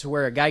to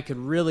where a guy could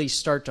really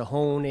start to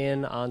hone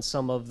in on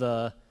some of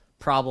the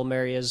problem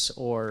areas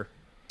or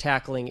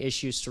tackling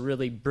issues to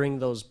really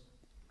bring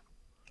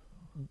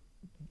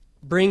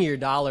your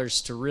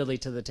dollars to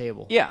the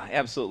table? Yeah,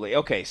 absolutely.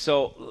 Okay,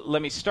 so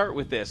let me start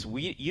with this.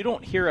 You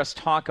don't hear us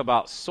talk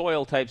about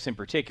soil types in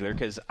particular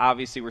because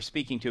obviously we're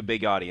speaking to a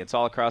big audience.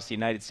 All across the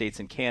United States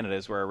and Canada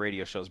is where our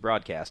radio shows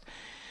broadcast.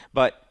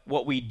 But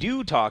what we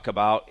do talk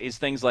about is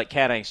things like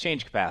cation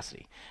exchange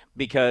capacity,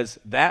 because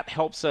that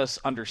helps us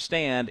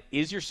understand,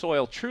 is your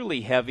soil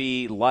truly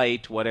heavy,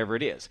 light, whatever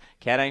it is.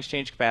 Cation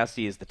exchange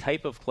capacity is the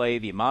type of clay,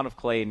 the amount of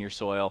clay in your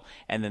soil,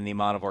 and then the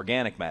amount of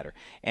organic matter.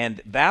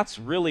 And that's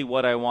really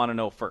what I want to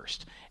know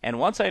first. And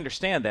once I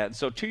understand that,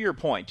 so to your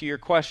point, to your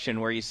question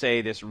where you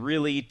say this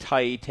really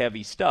tight,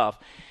 heavy stuff,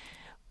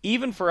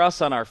 even for us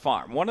on our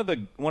farm, one of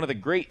the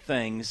great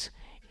things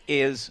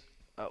is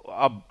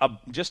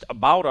just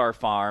about our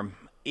farm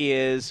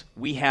is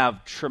we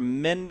have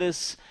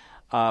tremendous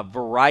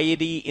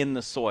variety in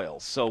the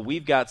soils. So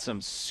we've got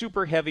some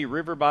super heavy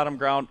river bottom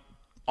ground,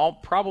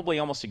 probably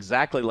almost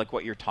exactly like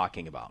what you're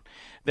talking about.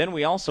 Then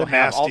we also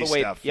have all the way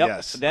stuff,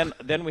 yes.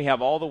 Then we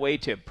have all the way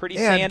to pretty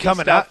and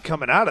sandy stuff.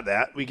 Coming out of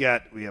that, we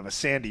have a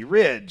sandy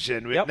ridge,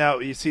 and now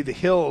you see the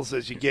hills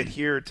as you get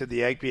here to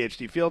the Ag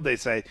PhD Field Day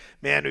site.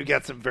 Man, we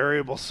got some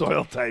variable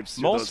soil types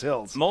through those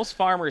hills. Most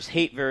farmers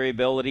hate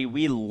variability.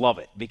 We love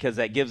it because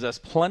that gives us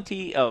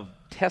plenty of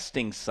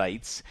testing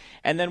sites,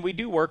 and then we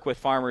do work with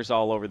farmers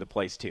all over the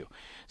place too.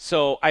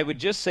 So I would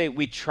just say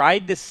we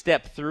tried to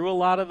step through a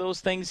lot of those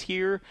things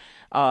here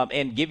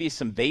and give you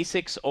some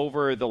basics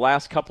over the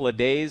last couple of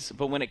days,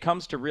 but when it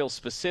comes to real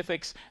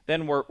specifics,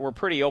 then we're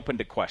pretty open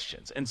to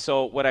questions. And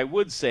so what I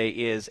would say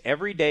is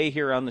every day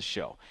here on the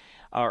show,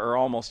 or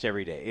almost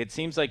every day, it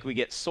seems like we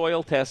get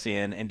soil tests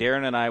in, and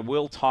Darren and I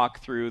will talk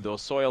through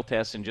those soil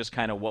tests and just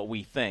kind of what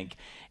we think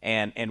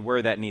and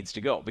where that needs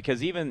to go.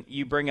 Because even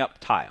you bring up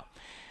tile.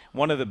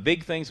 One of the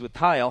big things with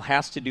tile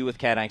has to do with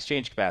cation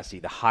exchange capacity.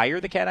 The higher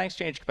the cation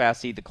exchange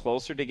capacity, the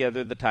closer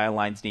together the tile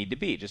lines need to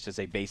be, just as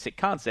a basic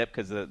concept,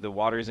 because the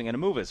water isn't going to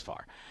move as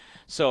far.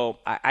 So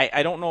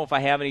I don't know if I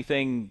have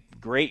anything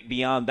great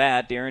beyond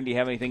that. Darren, do you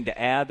have anything to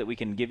add that we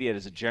can give you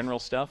as a general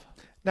stuff?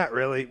 Not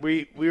really.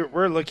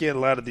 We're looking at a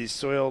lot of these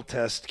soil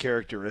test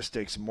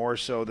characteristics more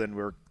so than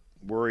we're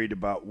worried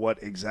about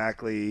what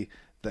exactly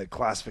the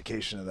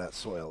classification of that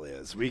soil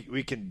is.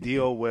 We can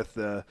deal with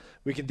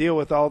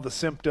all the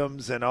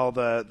symptoms and all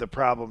the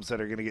problems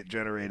that are going to get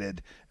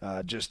generated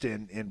just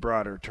in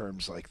broader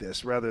terms like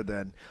this, rather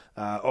than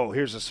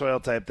here's a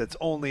soil type that's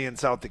only in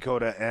South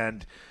Dakota,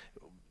 and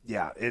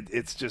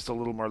it's just a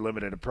little more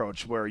limited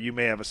approach where you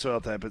may have a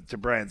soil type, to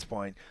Brian's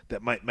point,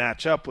 that might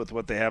match up with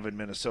what they have in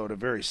Minnesota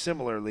very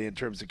similarly in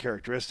terms of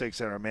characteristics,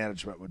 and our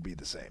management would be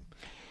the same.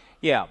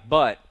 Yeah,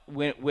 but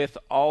with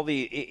all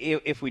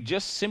if we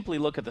just simply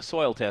look at the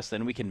soil test,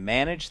 then we can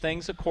manage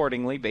things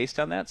accordingly based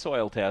on that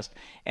soil test,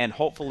 and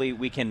hopefully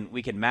we can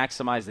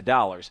maximize the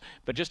dollars.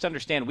 But just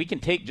understand, we can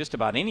take just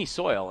about any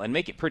soil and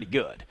make it pretty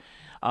good.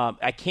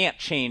 I can't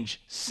change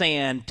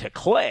sand to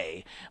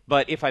clay,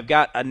 but if I've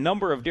got a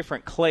number of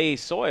different clay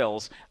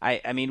soils,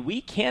 I mean,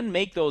 we can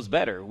make those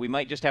better. We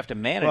might just have to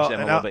manage them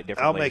a little bit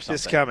differently. I'll make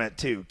this comment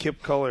too.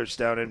 Kip Cullers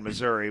down in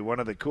Missouri, one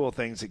of the cool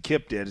things that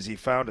Kip did is he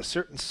found a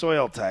certain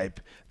soil type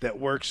that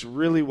works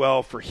really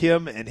well for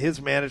him and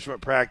his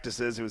management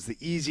practices. It was the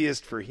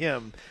easiest for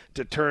him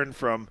to turn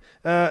from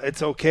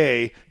it's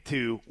okay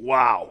to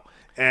wow.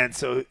 And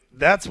so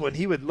that's when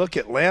he would look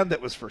at land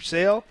that was for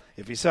sale.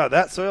 If he saw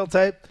that soil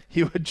type,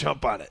 he would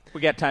jump on it.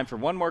 We got time for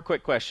one more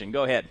quick question.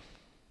 Go ahead.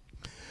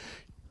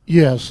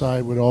 Yes,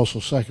 I would also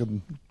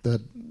second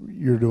that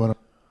you're doing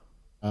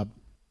it.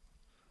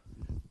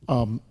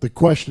 The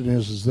question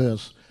is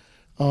this.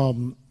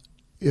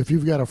 If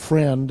you've got a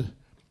friend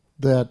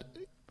that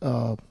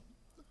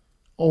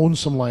owns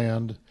some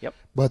land,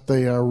 but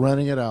they are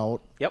renting it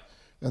out,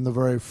 and the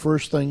very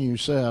first thing you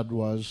said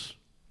was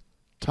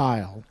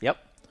tile.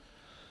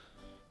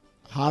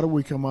 How do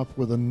we come up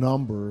with a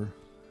number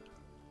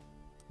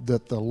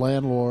that the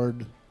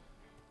landlord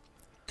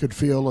could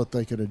feel that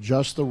they could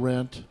adjust the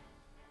rent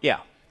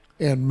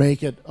and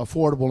make it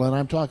affordable? And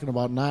I'm talking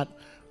about not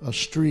a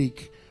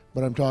streak,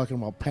 but I'm talking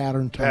about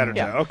pattern time.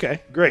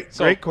 Okay, great.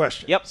 Great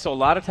question. Yep. So a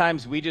lot of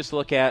times we just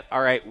look at,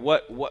 all right,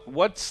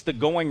 what's the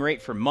going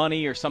rate for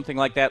money or something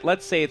like that?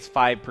 Let's say it's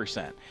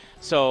 5%.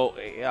 So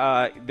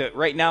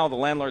right now the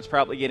landlord's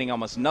probably getting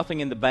almost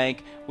nothing in the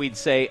bank. We'd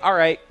say, all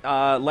right,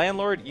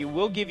 landlord,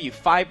 we'll give you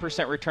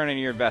 5% return on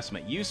your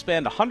investment. You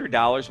spend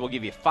 $100, we'll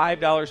give you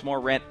 $5 more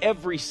rent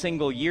every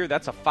single year.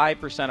 That's a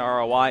 5%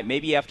 ROI.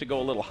 Maybe you have to go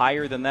a little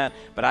higher than that,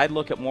 but I'd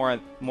look at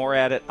more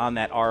at it on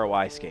that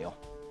ROI scale.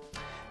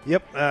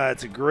 Yep,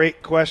 it's a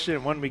great question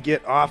and one we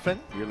get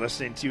often. You're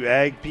listening to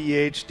Ag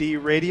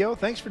PhD Radio.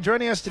 Thanks for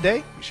joining us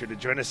today. Be sure to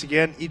join us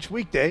again each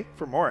weekday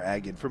for more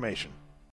ag information.